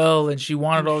mentally unwell and she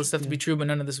wanted all this stuff to be true, but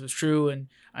none of this was true, and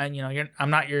I'm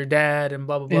not your dad and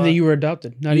blah blah blah. And then you were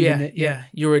adopted.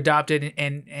 You were adopted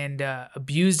and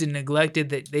abused and neglected.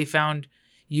 That they found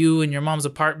you in your mom's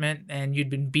apartment and you'd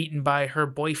been beaten by her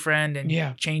boyfriend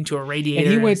and chained to a radiator.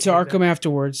 And he went to Arkham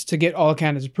afterwards to get all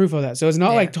kinds of proof of that. So it's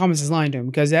not like Thomas is lying to him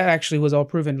because that actually was all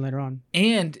proven later on.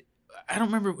 And I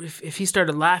don't remember if he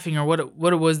started laughing or what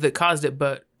it was that caused it,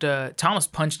 but Thomas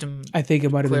punched him. I think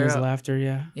it might have been his laughter,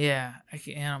 yeah. Yeah, I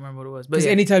don't remember what it was. Because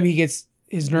anytime he gets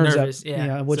his nerves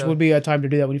up, which would be a time to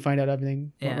do that when you find out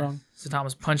everything went wrong. So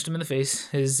Thomas punched him in the face.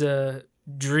 His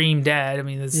dream dad. I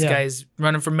mean, this guy's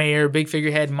running for mayor, big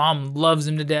figurehead. Mom loves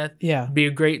him to death. Yeah. Be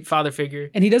a great father figure.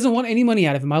 And he doesn't want any money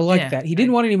out of him. I like that. He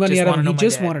didn't want any money out of him. He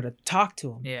just wanted to talk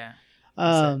to him. Yeah.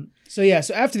 So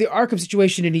after the Arkham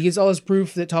situation and he gets all his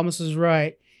proof that Thomas was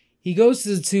right, he goes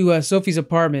to Sophie's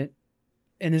apartment,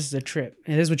 and this is a trip.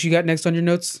 And this is what you got next on your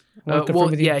notes? He went to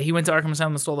Arkham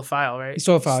Asylum and stole the file, right? He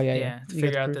stole a file, yeah. To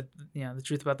figure out the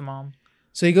truth about the mom.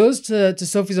 So he goes to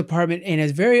Sophie's apartment, and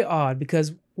it's very odd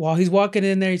because while he's walking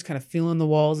in there, he's kind of feeling the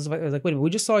walls. And stuff. I was like, wait a minute, we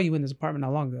just saw you in this apartment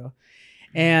not long ago.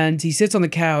 And he sits on the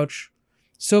couch.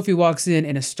 Sophie walks in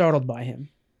and is startled by him.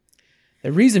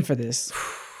 The reason for this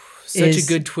Such a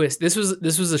good twist. This was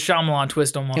a Shyamalan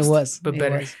twist almost. It was. But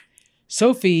better.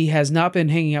 Sophie has not been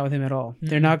hanging out with him at all. Mm-hmm.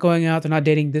 They're not going out. They're not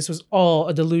dating. This was all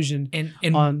a delusion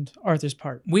on Arthur's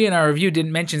part. We in our review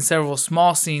didn't mention several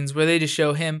small scenes where they just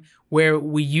show him where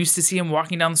we used to see him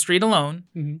walking down the street alone.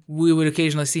 Mm-hmm. We would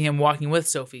occasionally see him walking with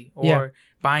Sophie or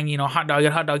buying, a hot dog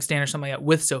at a hot dog stand or something like that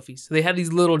with Sophie. So they had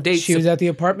these little dates. She was at the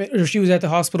apartment or she was at the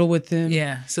hospital with him.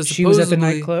 Yeah. So she was at the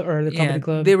nightclub or the comedy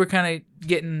club. They were kind of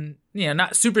getting,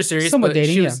 not super serious. Somewhat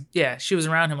dating, she was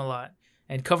around him a lot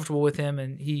and comfortable with him,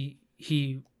 and he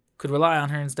could rely on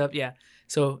her and stuff. Yeah.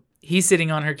 So he's sitting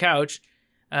on her couch.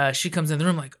 She comes in the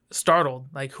room like startled,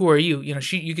 like, who are you?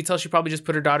 You could tell she probably just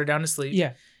put her daughter down to sleep.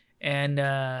 Yeah.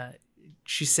 And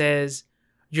she says,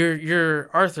 You're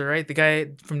Arthur, right? The guy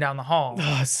from down the hall.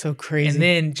 Oh, it's so crazy. And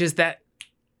then just that,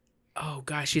 oh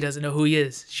gosh, she doesn't know who he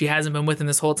is. She hasn't been with him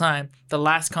this whole time. The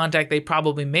last contact they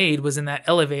probably made was in that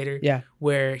elevator. Yeah.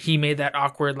 Where he made that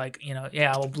awkward, like,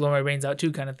 I will blow my brains out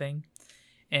too kind of thing.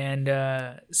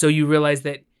 And so you realize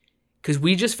that, because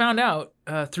we just found out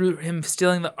through him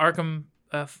stealing the Arkham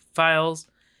files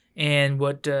and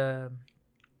what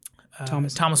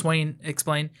Thomas Wayne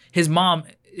explained, his mom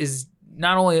is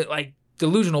not only like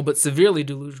delusional, but severely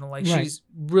delusional. Like she's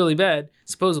really bad,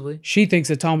 supposedly. She thinks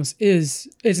that Thomas is.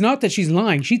 It's not that she's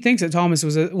lying. She thinks that Thomas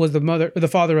was the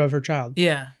father of her child.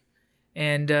 Yeah,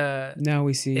 and now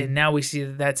we see. And now we see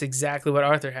that that's exactly what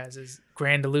Arthur has, is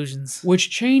grand delusions, which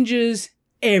changes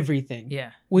everything.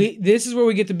 Yeah, this is where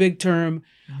we get the big term,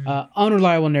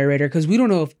 unreliable narrator, because we don't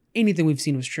know if anything we've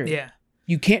seen was true. Yeah,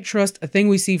 you can't trust a thing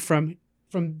we see from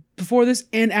before this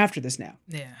and after this now.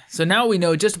 Yeah. So now we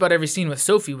know just about every scene with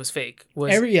Sophie was fake.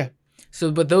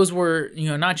 So, but those were,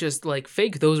 not just like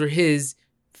fake. Those were his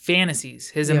fantasies,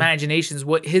 his imaginations.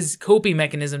 What his coping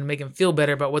mechanism to make him feel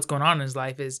better about what's going on in his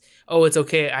life is, oh, it's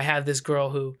okay. I have this girl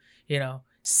who,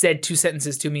 said 2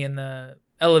 sentences to me in the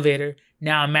elevator.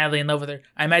 Now I'm madly in love with her.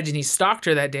 I imagine he stalked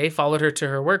her that day, followed her to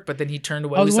her work, but then he turned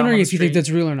away. I was wondering if you think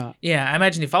that's real or not. Yeah, I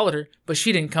imagine he followed her, but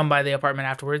she didn't come by the apartment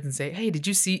afterwards and say, "Hey, did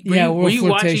you see? Were you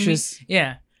watching me?" flirtatious.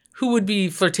 Yeah, who would be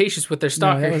flirtatious with their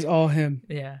stalker? No, that was all him.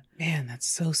 Yeah, man, that's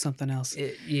so something else.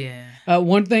 Yeah.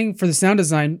 One thing for the sound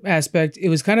design aspect, it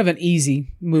was kind of an easy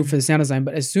move for the sound design,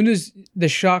 but as soon as the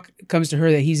shock comes to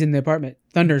her that he's in the apartment,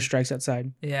 thunder strikes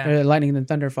outside. Yeah, lightning and then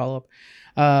thunder follow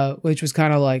up, which was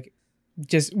kind of like.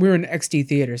 Just we're in XD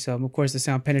theater, so of course the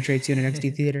sound penetrates you in an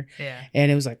XD theater. Yeah, and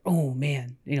it was like, oh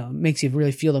man, it makes you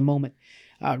really feel the moment.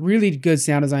 Really good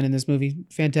sound design in this movie,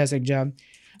 fantastic job.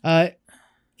 Then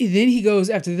he goes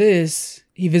after this,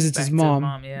 he visits his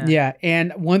mom. Yeah,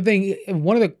 and one of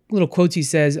the little quotes he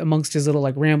says amongst his little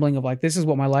like rambling of like, this is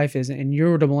what my life is, and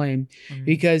you're to blame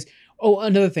because. Oh,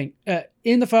 another thing,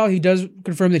 in the file he does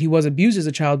confirm that he was abused as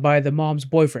a child by the mom's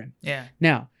boyfriend. Yeah.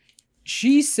 Now,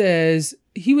 she says.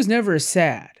 He was never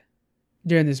sad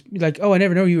during this. Like, oh, I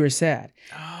never know you were sad.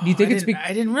 Oh, do you think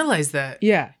I didn't realize that.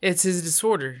 Yeah. It's his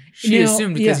disorder. She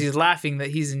assumed because he's laughing that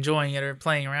he's enjoying it or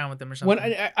playing around with them or something.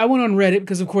 When I went on Reddit,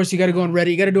 because of course you got to go on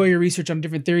Reddit. You got to do all your research on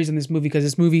different theories on this movie because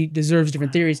this movie deserves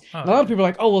different theories. And a lot of people are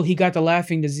like, oh, well, he got the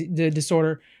laughing the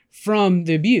disorder from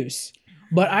the abuse.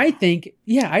 But I think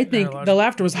the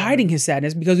laughter was hiding his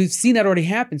sadness because we've seen that already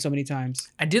happen so many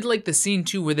times. I did like the scene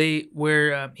too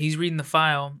where he's reading the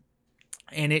file.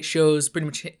 And it shows pretty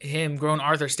much him, grown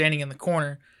Arthur, standing in the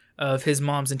corner of his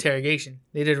mom's interrogation.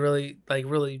 They did really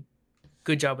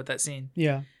good job with that scene.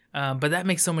 Yeah. But that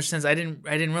makes so much sense. I didn't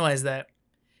realize that.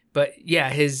 But yeah,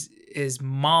 his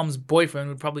mom's boyfriend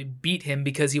would probably beat him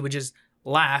because he would just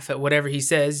laugh at whatever he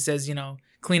says. He says,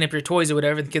 clean up your toys or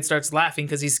whatever. The kid starts laughing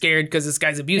because he's scared because this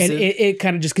guy's abusive. And it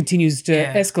kind of just continues to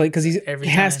escalate because he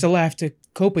has to laugh to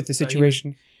cope with the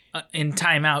situation. So in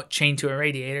timeout, chained to a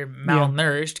radiator,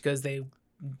 malnourished because they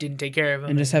didn't take care of him.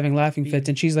 And just having laughing fits.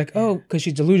 And she's like, oh, because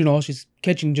she's delusional. She's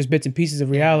catching just bits and pieces of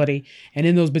reality. And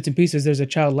in those bits and pieces, there's a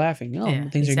child laughing. Oh,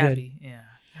 things are happy. good.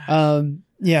 Yeah.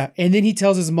 Yeah. And then he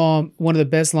tells his mom one of the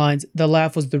best lines, the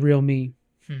laugh was the real me.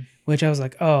 Which I was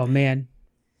like, oh, man.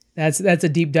 That's a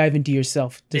deep dive into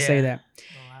yourself to say that.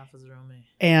 The laugh was the real me.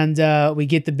 And we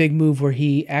get the big move where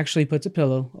he actually puts a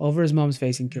pillow over his mom's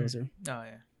face and kills her. Oh,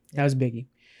 yeah. That was biggie.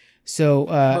 So,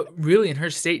 but really, in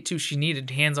her state too, she needed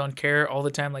hands-on care all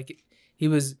the time. Like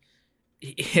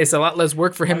it's a lot less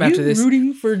work for him after this.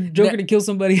 Rooting for Joker to kill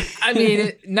somebody? I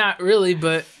mean, not really,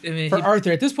 but I mean, for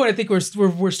Arthur at this point, I think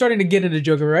we're starting to get into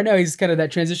Joker right now. He's kind of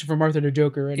that transition from Arthur to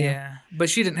Joker right now. Yeah, but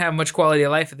she didn't have much quality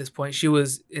of life at this point. She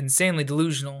was insanely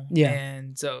delusional. Yeah,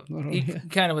 and so he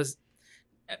kind of was.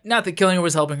 Not that killing her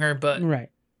was helping her, but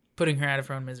putting her out of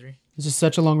her own misery. This is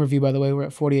such a long review, by the way. We're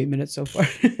at 48 minutes so far.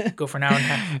 Go for an hour and a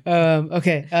half.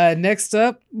 Okay. Next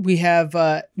up, we have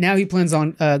now he plans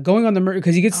on going on the Murray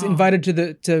because he gets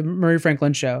invited to Murray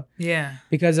Franklin's show. Yeah.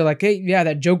 Because they're like, hey, yeah,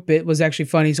 that joke bit was actually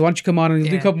funny. So why don't you come on and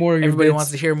do a couple more of your Everybody bits.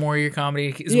 wants to hear more of your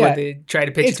comedy. Is what they try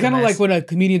to pitch. It's kind of like when a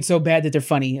comedian's so bad that they're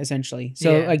funny, essentially.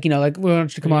 So why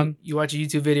don't you come on? You watch a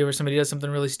YouTube video where somebody does something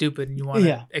really stupid and you want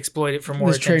to exploit it for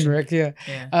more attention. Train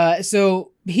wreck,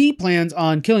 so he plans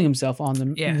on killing himself on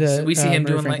so we see him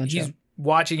doing he's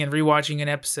watching and rewatching an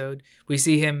episode. We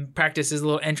see him practice his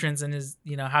little entrance and his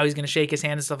how he's gonna shake his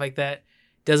hand and stuff like that.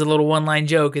 Does a little one-line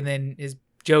joke and then his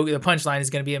joke, the punchline is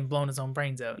gonna be him blowing his own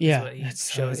brains out. Yeah,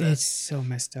 it's so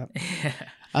messed up.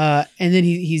 And then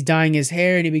he's dyeing his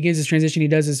hair and he begins his transition. He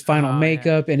does his final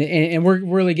makeup and we're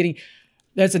really getting.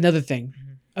 That's another thing.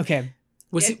 Okay,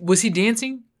 was he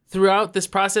dancing throughout this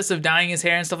process of dyeing his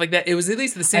hair and stuff like that? It was at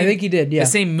least the same. I think he did. Yeah, the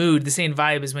same mood, the same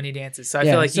vibe as when he dances. So I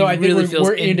feel like he really feels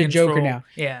we're into Joker now.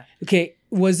 Yeah. Okay,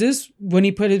 was this when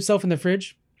he put himself in the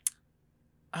fridge?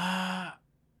 I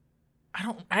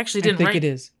didn't write. It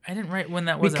is. I didn't write when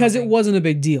that was because it wasn't a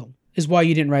big deal. Is why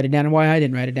you didn't write it down and why I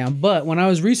didn't write it down. But when I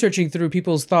was researching through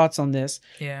people's thoughts on this,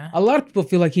 a lot of people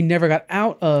feel like he never got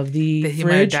out of the fridge. He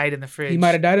might have died in the fridge. He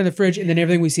might have died in the fridge, and then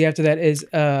everything we see after that is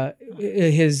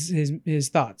his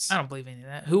thoughts. I don't believe any of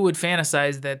that. Who would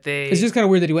fantasize that they? It's just kind of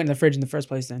weird that he went in the fridge in the first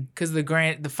place. Then, because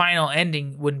the final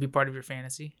ending wouldn't be part of your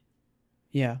fantasy.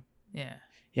 Yeah. Yeah.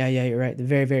 Yeah, you're right. The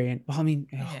very, very end. Well, I mean,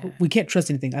 we can't trust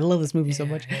anything. I love this movie so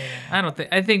much. Yeah.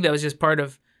 I think that was just part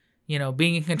of,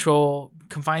 being in control,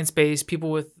 confined space.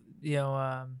 People with,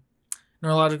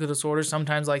 neurological disorders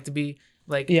sometimes like to be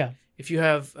like, if you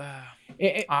have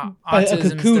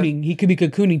autism, cocooning, he could be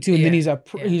cocooning too, and then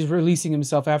he's releasing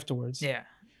himself afterwards. Yeah.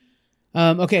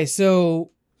 Okay,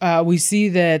 so we see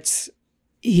that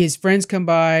his friends come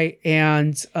by,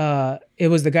 and it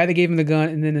was the guy that gave him the gun,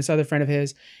 and then this other friend of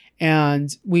his. And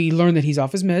we learn that he's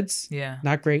off his meds. Yeah.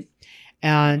 Not great.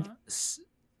 And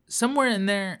somewhere in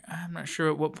there, I'm not sure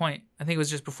at what point. I think it was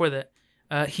just before that.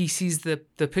 He sees the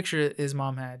picture his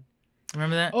mom had.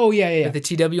 Remember that? Oh yeah. With the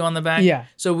TW on the back. Yeah.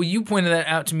 So when you pointed that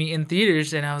out to me in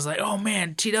theaters, and I was like, oh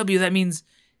man, TW. That means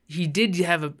he did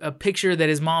have a picture that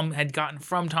his mom had gotten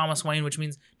from Thomas Wayne, which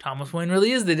means Thomas Wayne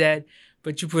really is the dad.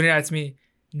 But you pointed out to me,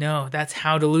 no, that's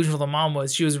how delusional the mom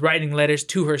was. She was writing letters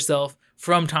to herself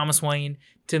from Thomas Wayne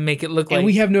to make it look like. And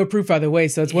we have no proof either way,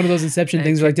 so it's one of those Inception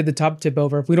things where I did the top tip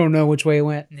over if we don't know which way it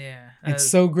went. Yeah. It's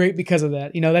so great because of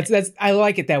that. That's I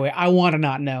like it that way. I want to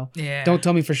not know. Yeah. Don't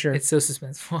tell me for sure. It's so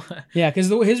suspenseful. Yeah, because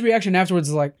his reaction afterwards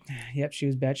is like, yep, she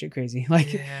was batshit crazy. Like,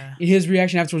 his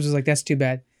reaction afterwards was like, that's too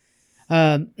bad.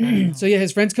 So yeah,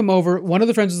 his friends come over. One of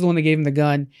the friends was the one that gave him the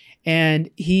gun,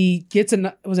 and he gets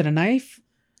was it a knife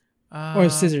or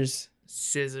scissors?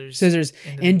 Scissors,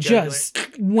 and just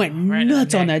went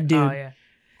nuts on that dude. Oh yeah,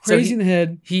 crazy in the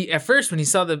head. He at first when he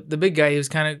saw the big guy, he was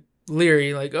kind of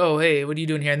leery, like, oh hey, what are you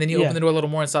doing here? And then he opened the door a little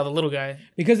more and saw the little guy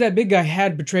because that big guy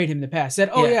had betrayed him in the past. Said,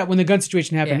 oh yeah, when the gun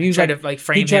situation happened, he was tried to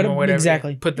frame him or whatever.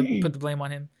 Exactly, put the blame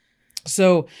on him.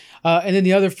 So, and then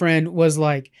the other friend was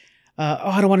like,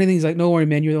 I don't want anything. He's like, no worry,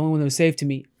 man. You're the only one that was safe to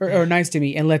me or nice to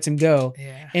me, and lets him go.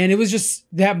 Yeah. And it was just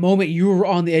that moment you were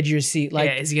on the edge of your seat.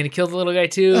 Like, is he gonna kill the little guy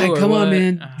too? Like, come on,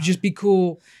 man. Just be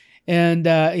cool. And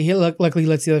luckily he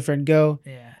lets the other friend go.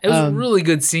 Yeah. It was a really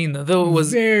good scene though. It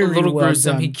was a little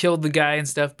gruesome. He killed the guy and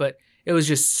stuff, but it was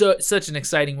just such an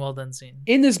exciting, well done scene.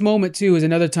 In this moment too is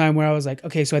another time where I was like,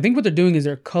 okay, so I think what they're doing is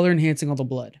they're color enhancing all the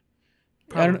blood.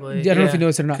 Probably. I don't know if you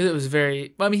noticed it or not. Because it was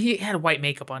very. Well, I mean, he had white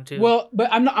makeup on too. Well,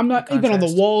 but I'm not even on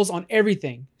the walls, on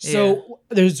everything. So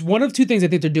there's one of two things I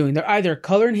think they're doing. They're either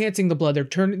color enhancing the blood,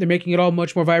 they're making it all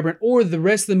much more vibrant, or the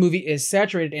rest of the movie is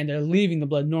saturated and they're leaving the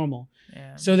blood normal.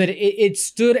 Yeah. So that it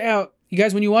stood out. You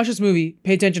guys, when you watch this movie,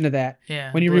 pay attention to that.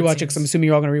 Yeah. When you rewatch it, because I'm assuming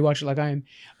you're all going to rewatch it like I am.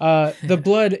 The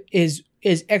blood is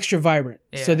extra vibrant.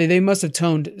 Yeah. So they must have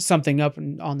toned something up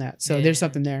on that. So there's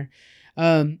something there.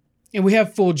 And we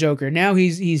have full Joker. Now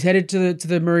he's headed to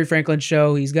the Murray Franklin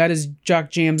show. He's got his jock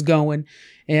jams going,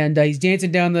 and he's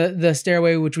dancing down the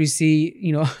stairway, which we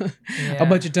see, a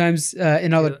bunch of times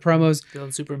in all the promos.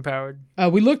 Feeling super empowered.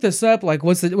 We looked this up, like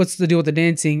what's the deal with the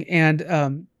dancing?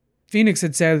 And Phoenix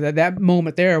had said that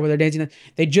moment there where they're dancing,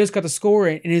 they just got the score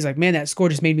in, and he's like, man, that score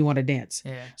just made me want to dance.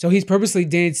 Yeah. So he's purposely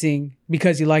dancing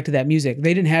because he liked that music.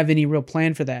 They didn't have any real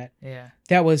plan for that. Yeah.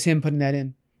 That was him putting that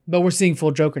in. But we're seeing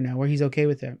full Joker now, where he's okay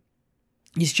with it.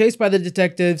 He's chased by the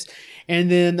detectives,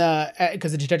 and then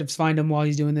because the detectives find him while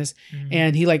he's doing this,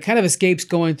 and he like kind of escapes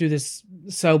going through this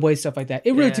subway, stuff like that.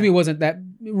 It really to me wasn't that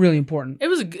really important. It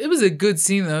was a good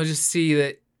scene though, just to see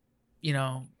that,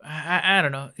 I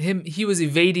don't know, he was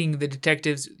evading the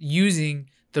detectives using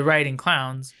the riding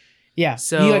clowns. Yeah,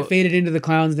 so he like faded into the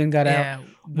clowns, then got out.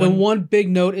 The one big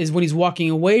note is when he's walking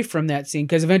away from that scene,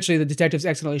 because eventually the detectives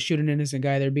accidentally shoot an innocent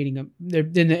guy. They're beating him.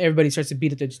 Then everybody starts to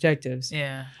beat up the detectives.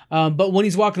 Yeah. But when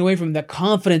he's walking away from him, the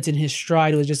confidence in his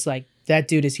stride was just like, that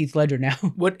dude is Heath Ledger now.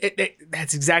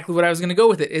 That's exactly what I was going to go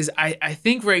with. It is I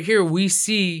think right here we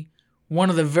see one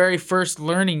of the very first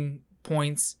learning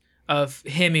points of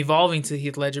him evolving to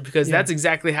Heath Ledger, because that's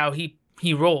exactly how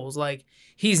he rolls. Like,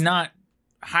 he's not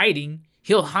hiding.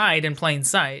 He'll hide in plain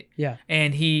sight. Yeah.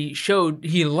 And he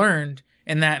learned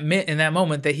in that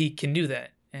moment that he can do that.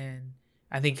 And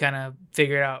I think kind of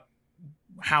figured out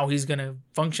how he's going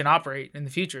to operate in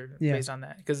the future based on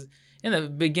that. Because in the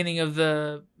beginning of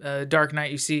the Dark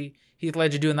Knight, you see Heath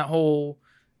Ledger doing that whole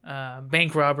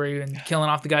bank robbery and killing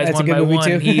off the guys one by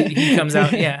one. He comes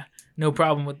out, no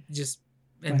problem with just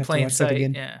in plain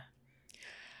sight. Yeah.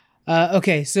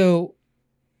 Okay, so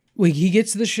he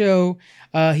gets to the show.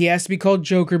 He has to be called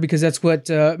Joker because that's what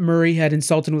Murray had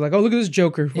insulted him with, like, oh, look at this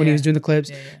Joker when he was doing the clips.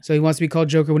 Yeah, yeah. So he wants to be called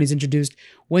Joker when he's introduced.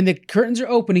 When the curtains are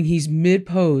opening, he's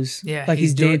mid-pose, like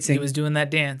he's dancing. He was doing that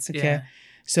dance. Okay. Yeah.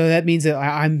 So that means that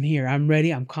I'm here. I'm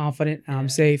ready. I'm confident. I'm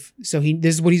safe. So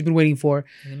this is what he's been waiting for.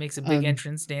 And he makes a big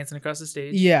entrance dancing across the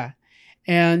stage. Yeah.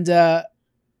 And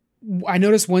I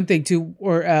noticed one thing too,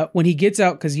 or when he gets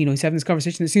out, because he's having this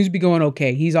conversation that seems to be going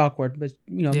okay. He's awkward, but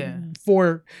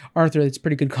for Arthur, it's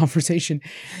pretty good conversation.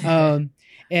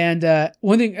 And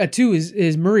one thing too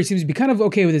is Murray seems to be kind of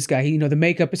okay with this guy. The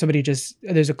makeup,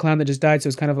 there's a clown that just died, so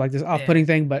it's kind of like this off-putting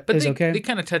thing, but it's okay. They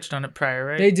kind of touched on it prior,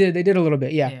 right? They did a little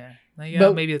bit, yeah. Like,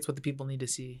 but maybe that's what the people need to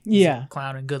see. Yeah,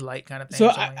 clown in good light kind of thing. So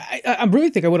I really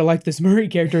think I would have liked this Murray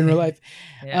character in real life.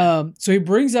 So he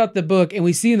brings out the book, and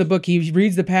we see in the book he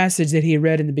reads the passage that he had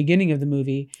read in the beginning of the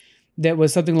movie, that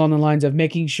was something along the lines of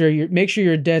make sure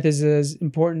your death is as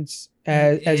important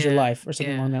as your life, or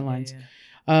something along that lines.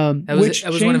 That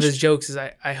was one of his jokes. Is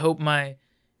I hope my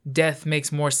death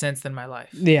makes more sense than my life.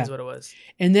 Yeah. Is what it was.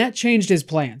 And that changed his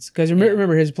plans. Because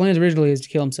remember, his plans originally is to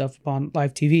kill himself upon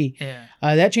live TV. Yeah.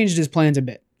 That changed his plans a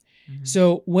bit. Mm-hmm.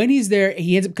 So when he's there,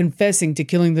 he ends up confessing to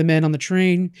killing the men on the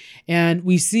train. And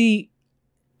we see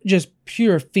just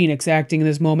pure Phoenix acting in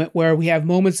this moment where we have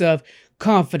moments of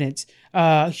confidence,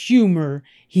 humor.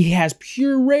 He has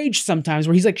pure rage sometimes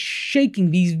where he's like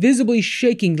shaking, he's visibly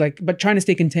shaking, like, but trying to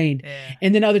stay contained. Yeah.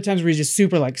 And then other times where he's just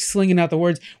super like slinging out the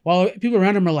words while people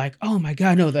around him are like, oh my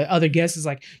God, no, the other guest is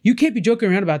like, you can't be joking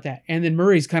around about that. And then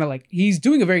Murray's kind of like, he's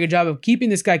doing a very good job of keeping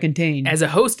this guy contained. As a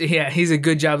host, yeah, he's a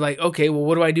good job. Like, okay, well,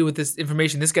 what do I do with this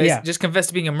information? This guy's just confessed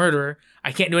to being a murderer.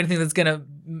 I can't do anything that's going to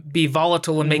be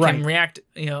volatile and make him react,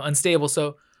 unstable.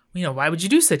 So, why would you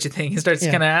do such a thing? He starts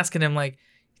kind of asking him like,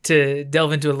 to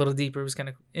delve into it a little deeper. It was kind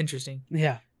of interesting.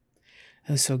 Yeah.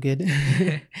 That was so good.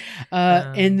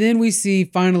 And then we see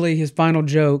finally his final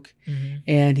joke,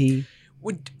 and he...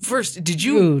 First, did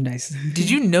you... Ooh, nice. Did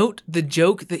you note the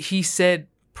joke that he said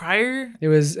prior? It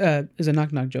was a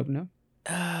knock-knock joke, no?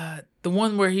 The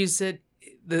one where he said...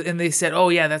 and they said, oh,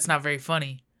 yeah, that's not very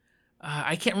funny.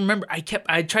 I can't remember.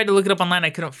 I tried to look it up online.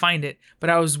 I couldn't find it. But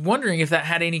I was wondering if that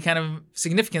had any kind of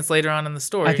significance later on in the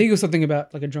story. I think it was something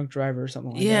about like a drunk driver or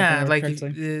something like that. Yeah, like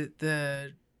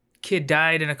the kid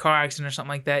died in a car accident or something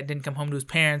like that. Didn't come home to his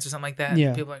parents or something like that.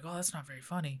 Yeah. People are like, oh, that's not very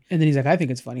funny. And then he's like, I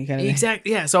think it's funny. Kind of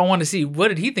exactly. Yeah. So I wanted to see, what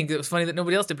did he think that was funny that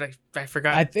nobody else did? But I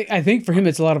forgot. I think for him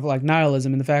it's a lot of like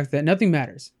nihilism and the fact that nothing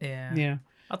matters. Yeah. Yeah.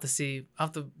 I'll have to see. I'll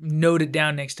have to note it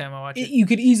down next time I watch it. You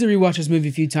could easily rewatch this movie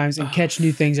a few times and catch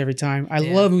new things every time. I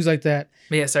love movies like that.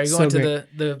 But yeah, sorry, going to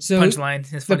the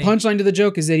punchline. It's the funny. punchline to the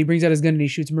joke is that he brings out his gun and he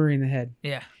shoots Murray in the head.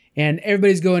 Yeah. And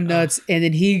everybody's going nuts. And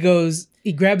then he grabs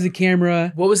the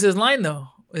camera. What was his line though?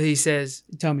 He says,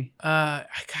 "Tell me."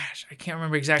 Gosh, I can't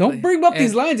remember exactly. Don't bring up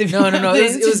these lines. No.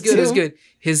 It was good. It was good.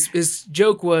 His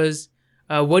joke was,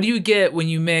 what do you get when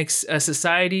you mix a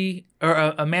society or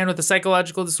a man with a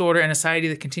psychological disorder and a society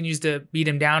that continues to beat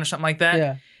him down or something like that?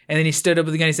 Yeah. And then he stood up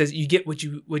with the gun. He says, "You get what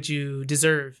you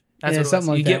deserve." That's what it something was.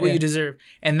 like You that, get what you deserve,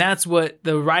 and that's what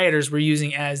the rioters were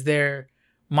using as their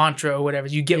mantra or whatever.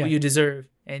 You get what you deserve,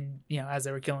 and as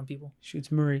they were killing people,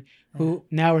 shoots Murray, who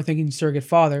now we're thinking surrogate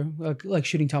father, like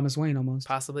shooting Thomas Wayne almost.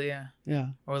 Possibly, yeah. Yeah.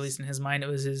 Or at least in his mind, it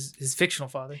was his fictional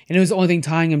father. And it was the only thing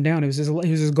tying him down. It was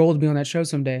his goal to be on that show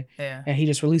someday. Yeah. And he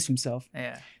just released himself.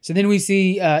 Yeah. So then we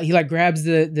see he like grabs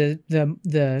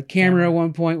the camera at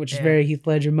one point, which is very Heath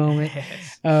Ledger moment.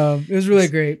 It was really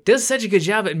great. Does such a good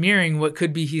job at mirroring what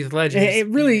could be Heath Ledger. It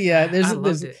really, I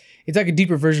loved it. It's like a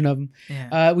deeper version of him.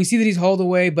 Yeah. We see that he's hauled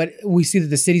away, but we see that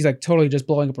the city's like totally just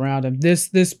blowing up around him.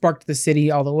 This sparked the city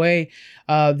all the way.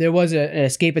 There was an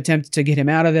escape attempt to get him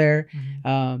out of there.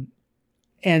 Mm-hmm.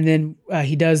 And then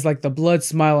he does like the blood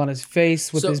smile on his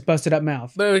face with his busted up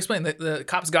mouth. But I'll explain that the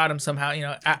cops got him somehow, out he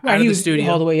of the was studio.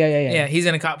 Hauled away, yeah. Yeah, he's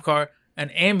in a cop car. An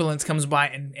ambulance comes by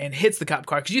and hits the cop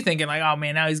car because you're thinking like, oh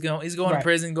man, now he's going to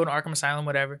prison, going to Arkham Asylum,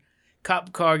 whatever.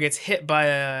 Cop car gets hit by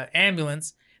a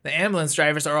ambulance. The ambulance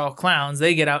drivers are all clowns.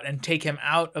 They get out and take him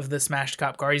out of the smashed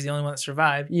cop car. He's the only one that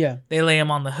survived. Yeah. They lay him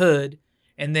on the hood,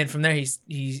 and then from there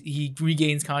he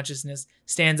regains consciousness,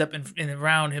 stands up, and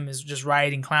around him is just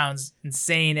rioting clowns,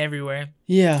 insane everywhere.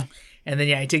 Yeah. And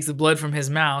then he takes the blood from his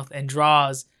mouth and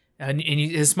draws, and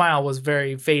his smile was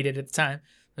very faded at the time.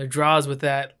 So draws with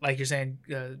that, like you're saying,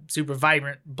 super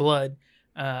vibrant blood,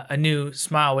 a new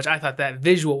smile, which I thought that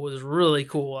visual was really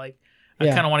cool. Like. I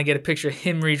kind of want to get a picture of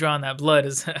him redrawing that blood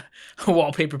as a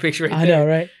wallpaper picture right there. I know,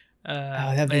 right?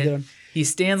 That'd be good. He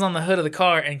stands on the hood of the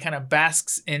car and kind of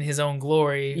basks in his own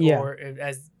glory, or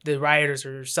as the rioters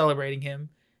are celebrating him,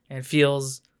 and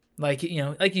feels like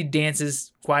like he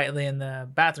dances quietly in the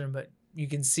bathroom, but you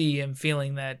can see him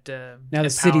feeling that. Now the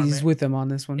city's with him on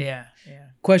this one. Yeah.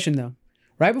 Question though,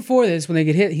 right before this, when they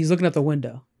get hit, he's looking out the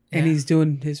window and he's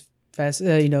doing his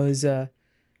his.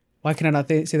 Why can I not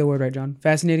say the word right, John?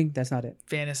 Fascinating? That's not it.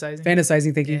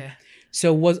 Fantasizing, thank you. Yeah.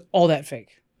 So was all that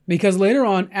fake? Because later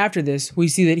on, after this, we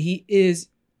see that he is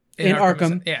in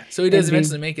Arkham. Yeah, so he does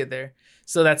eventually make it there.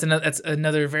 So that's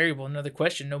another variable, another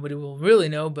question. Nobody will really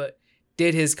know, but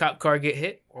did his cop car get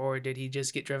hit, or did he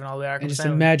just get driven all the way to Arkham? And just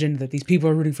imagine that these people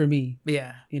are rooting for me.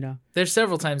 Yeah. There's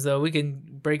several times, though. We can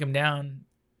break them down.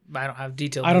 I don't have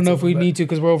details. I don't know if we need to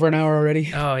because we're over an hour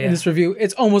already. Oh, yeah. In this review.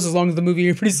 It's almost as long as the movie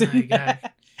here pretty soon. Oh, my God.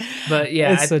 But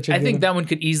yeah, I think that one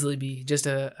could easily be just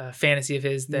a fantasy of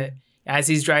his that as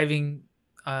he's driving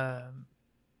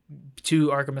to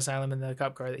Arkham Asylum in the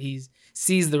cop car, that he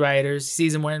sees the rioters,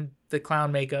 sees them wearing the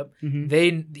clown makeup. Mm-hmm.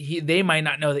 They might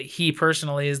not know that he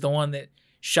personally is the one that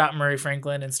shot Murray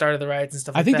Franklin and started the riots and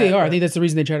stuff like that. I think they are. I think that's the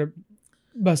reason they try to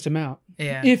bust him out.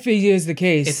 Yeah. If it is the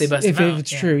case, If they bust him if out,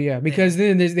 it's yeah. true, yeah, because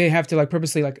then they have to like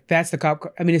purposely like that's the cop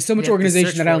car. I mean, it's so much They have to organization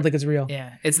search that I don't for think it's real.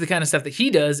 Yeah, it's the kind of stuff that he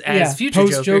does as future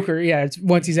post Joker. Yeah, it's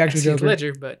once he's actually as Heath Joker.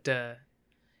 Ledger, but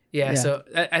yeah. So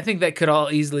I think that could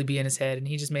all easily be in his head, and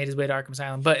he just made his way to Arkham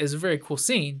Asylum. But it's a very cool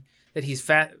scene that he's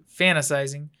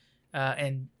fantasizing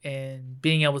and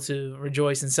being able to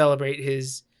rejoice and celebrate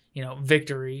his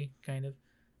victory, kind of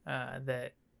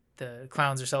that the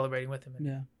clowns are celebrating with him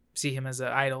and see him as an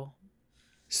idol.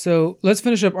 So let's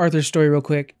finish up Arthur's story real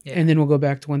quick, and then we'll go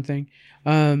back to one thing.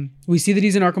 We see that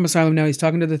he's in Arkham Asylum now. He's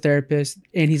talking to the therapist,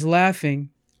 and he's laughing.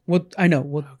 Well, I know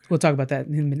we'll talk about that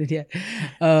in a minute,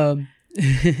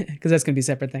 because that's gonna be a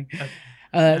separate thing.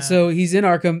 Okay. So he's in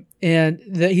Arkham, and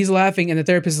he's laughing, and the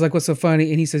therapist is like, "What's so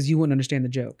funny?" And he says, "You wouldn't understand the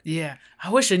joke." Yeah,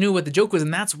 I wish I knew what the joke was,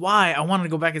 and that's why I wanted to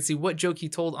go back and see what joke he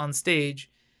told on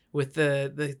stage with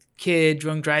the kid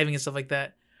drunk driving and stuff like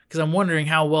that, because I'm wondering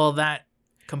how well that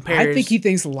compares. I think he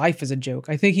thinks life is a joke.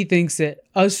 I think he thinks that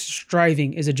us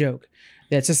striving is a joke,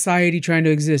 that society trying to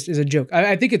exist is a joke.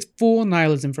 I think it's full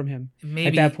nihilism from him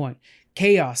at that point.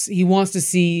 Chaos. He wants to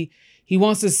see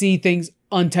things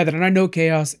untethered. And I know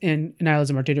chaos and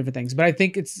nihilism are two different things, but I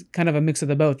think it's kind of a mix of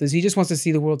the both. Is he just wants to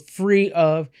see the world free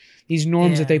of these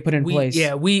norms that they put in place.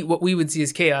 Yeah, what we would see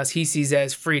as chaos, he sees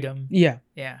as freedom. Yeah.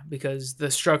 Yeah, because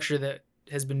the structure that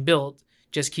has been built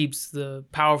just keeps the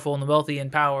powerful and the wealthy in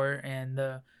power and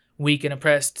the weak and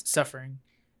oppressed suffering.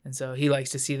 And so he likes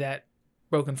to see that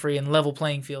broken free and level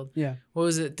playing field. Yeah. What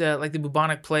was it, like the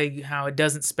bubonic plague, how it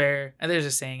doesn't spare, and there's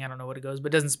a saying, I don't know what it goes,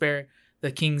 but it doesn't spare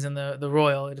the kings and the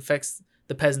royal. It affects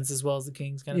the peasants as well as the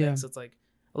kings kind of thing. So it's like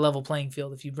a level playing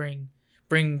field. If you bring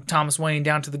Thomas Wayne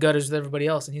down to the gutters with everybody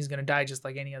else, and he's going to die just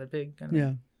like any other pig. Kind of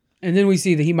thing. And then we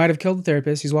see that he might have killed the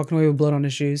therapist. He's walking away with blood on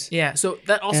his shoes. Yeah, so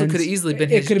that also could have easily been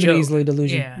his joke. It could have been easily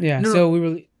delusion. Yeah.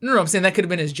 No, I'm saying that could have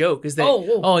been his joke. Is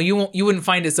that you wouldn't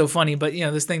find it so funny, but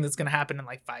this thing that's gonna happen in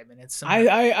like 5 minutes.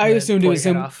 I assumed it was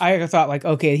him. I thought like,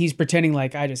 okay, he's pretending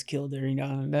like I just killed her,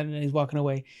 and then he's walking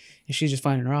away, and she's just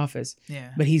fine in her office.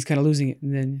 Yeah. But he's kind of losing it,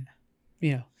 and then,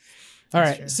 All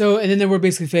right. True. So and then we're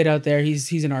basically fade out there.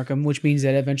 He's in Arkham, which means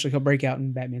that eventually he'll break out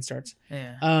and Batman starts.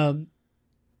 Yeah.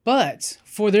 But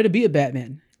for there to be a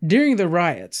Batman during the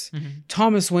riots,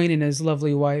 Thomas Wayne and his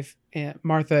lovely wife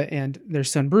Martha and their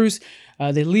son Bruce,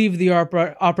 they leave the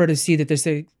opera to see that there's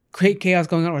a great chaos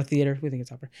going on, or theater. We think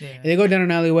it's opera. Yeah. And they go down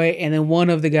an alleyway, and then one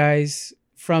of the guys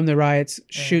from the riots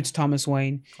shoots Thomas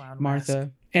Wayne, Martha. Mask.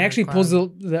 And actually pulls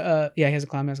the he has a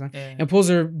clown mask on, and pulls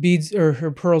her beads or her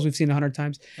pearls we've seen 100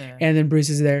 times, and then Bruce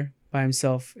is there by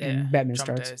himself, and Batman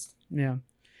starts. Yeah,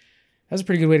 that's a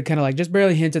pretty good way to kind of like just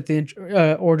barely hint at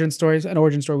the origin stories. An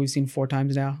origin story we've seen 4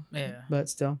 times now. Yeah, but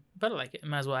still, but I like it.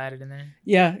 Might as well add it in there.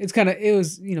 Yeah, it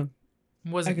was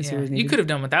wasn't. You could have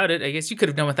done without it. I guess you could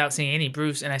have done without seeing any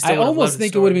Bruce, and I almost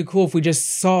think it would have been cool if we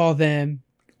just saw them.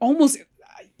 Almost, this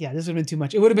would have been too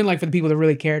much. It would have been like for the people that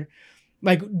really cared.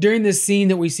 Like during this scene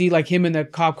that we see, like him in the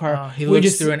cop car, he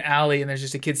looks through an alley and there's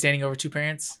just a kid standing over 2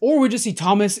 parents. Or we just see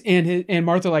Thomas and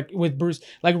Martha like with Bruce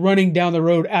like running down the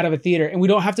road out of a theater, and we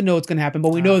don't have to know what's gonna happen, but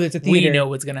we know that it's a theater. We know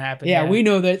what's gonna happen. Yeah, we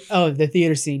know that. Oh, the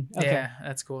theater scene. Okay. Yeah,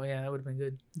 that's cool. Yeah, that would have been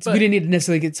good. So we didn't need to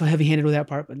necessarily get so heavy-handed with that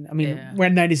part, but I mean, we're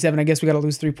at 97. I guess we got to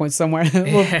lose 3 points somewhere.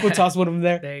 we'll toss one of them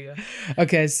there. There you go.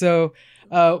 Okay, so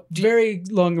very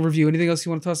long review. Anything else you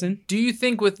want to toss in? Do you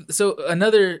think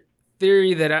another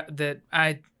theory that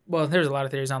I well, there's a lot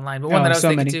of theories online, but one that I was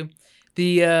thinking too.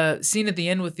 The scene at the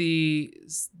end with the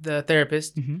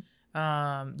therapist, they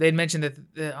had mentioned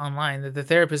that online that the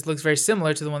therapist looks very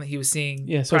similar to the one that he was seeing.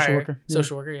 Yeah, social worker.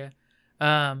 Social worker,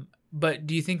 yeah. But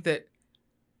do you think that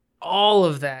all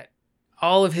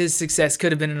of his success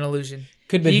could have been an illusion?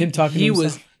 Could have been him talking to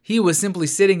himself. He was simply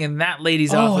sitting in that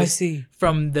lady's office. I see.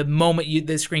 From the moment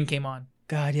the screen came on.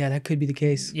 God, yeah, that could be the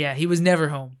case. Yeah, he was never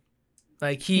home.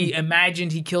 Like, he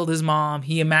imagined he killed his mom.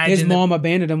 He imagined his mom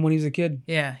abandoned him when he was a kid.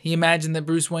 Yeah, he imagined that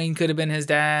Bruce Wayne could have been his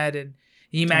dad, and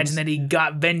he imagined that he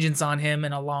got vengeance on him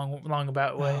in a long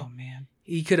about way. Oh, man.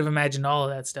 He could have imagined all of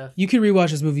that stuff. You can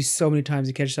rewatch this movie so many times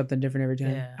to catch something different every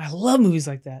time. Yeah. I love movies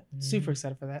like that. Super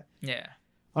excited for that. Yeah.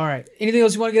 All right. Anything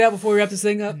else you want to get out before we wrap this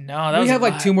thing up? No, we have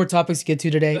like 2 more topics to get to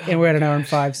today, and we're at an hour and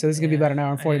 5, so this is going to be about an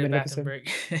hour and 40 minute episode.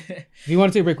 Break. If you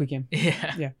want to take a break, we can.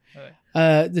 Yeah. Yeah.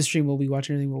 Okay. The stream will be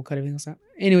watching everything. We'll cut everything else out.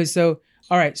 Anyway, so,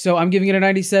 all right. So I'm giving it a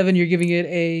 97. You're giving it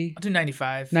a... I'll do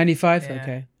 95. 95? Yeah.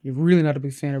 Okay. You're really not a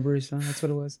big fan of Bruce, huh? That's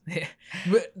what it was. Yeah.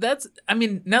 But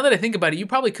now that I think about it, you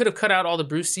probably could have cut out all the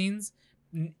Bruce scenes.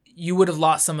 You would have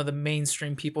lost some of the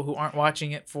mainstream people who aren't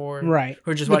watching it for... Right.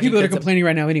 Who are just the watching people that are complaining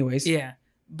right now anyways. Yeah.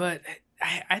 But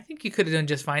I think you could have done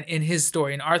just fine in his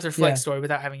story, in Arthur Fleck's story,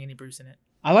 without having any Bruce in it.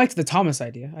 I liked the Thomas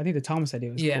idea. I think the Thomas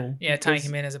idea was cool. Yeah, tying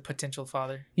him in as a potential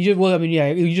father. You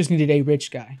just needed a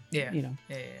rich guy. Yeah. You know.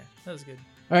 Yeah. That was good.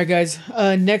 All right, guys.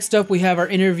 Next up, we have our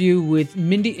interview with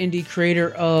Mindy Indy,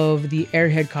 creator of the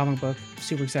Airhead comic book.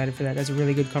 Super excited for that. That's a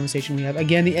really good conversation we have.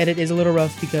 Again, the edit is a little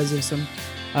rough because of some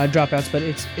dropouts, but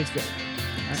it's good.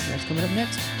 All right, that's coming up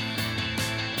next.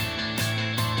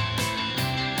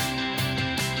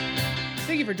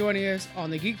 Thank you for joining us on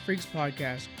the Geek Freaks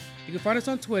podcast. You can find us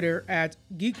on Twitter at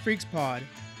Geek Freaks Pod.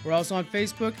 We're also on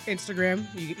Facebook, Instagram.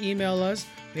 You can email us.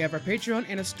 We have our Patreon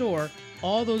and a store.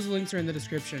 All those links are in the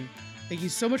description. Thank you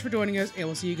so much for joining us, and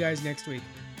we'll see you guys next week.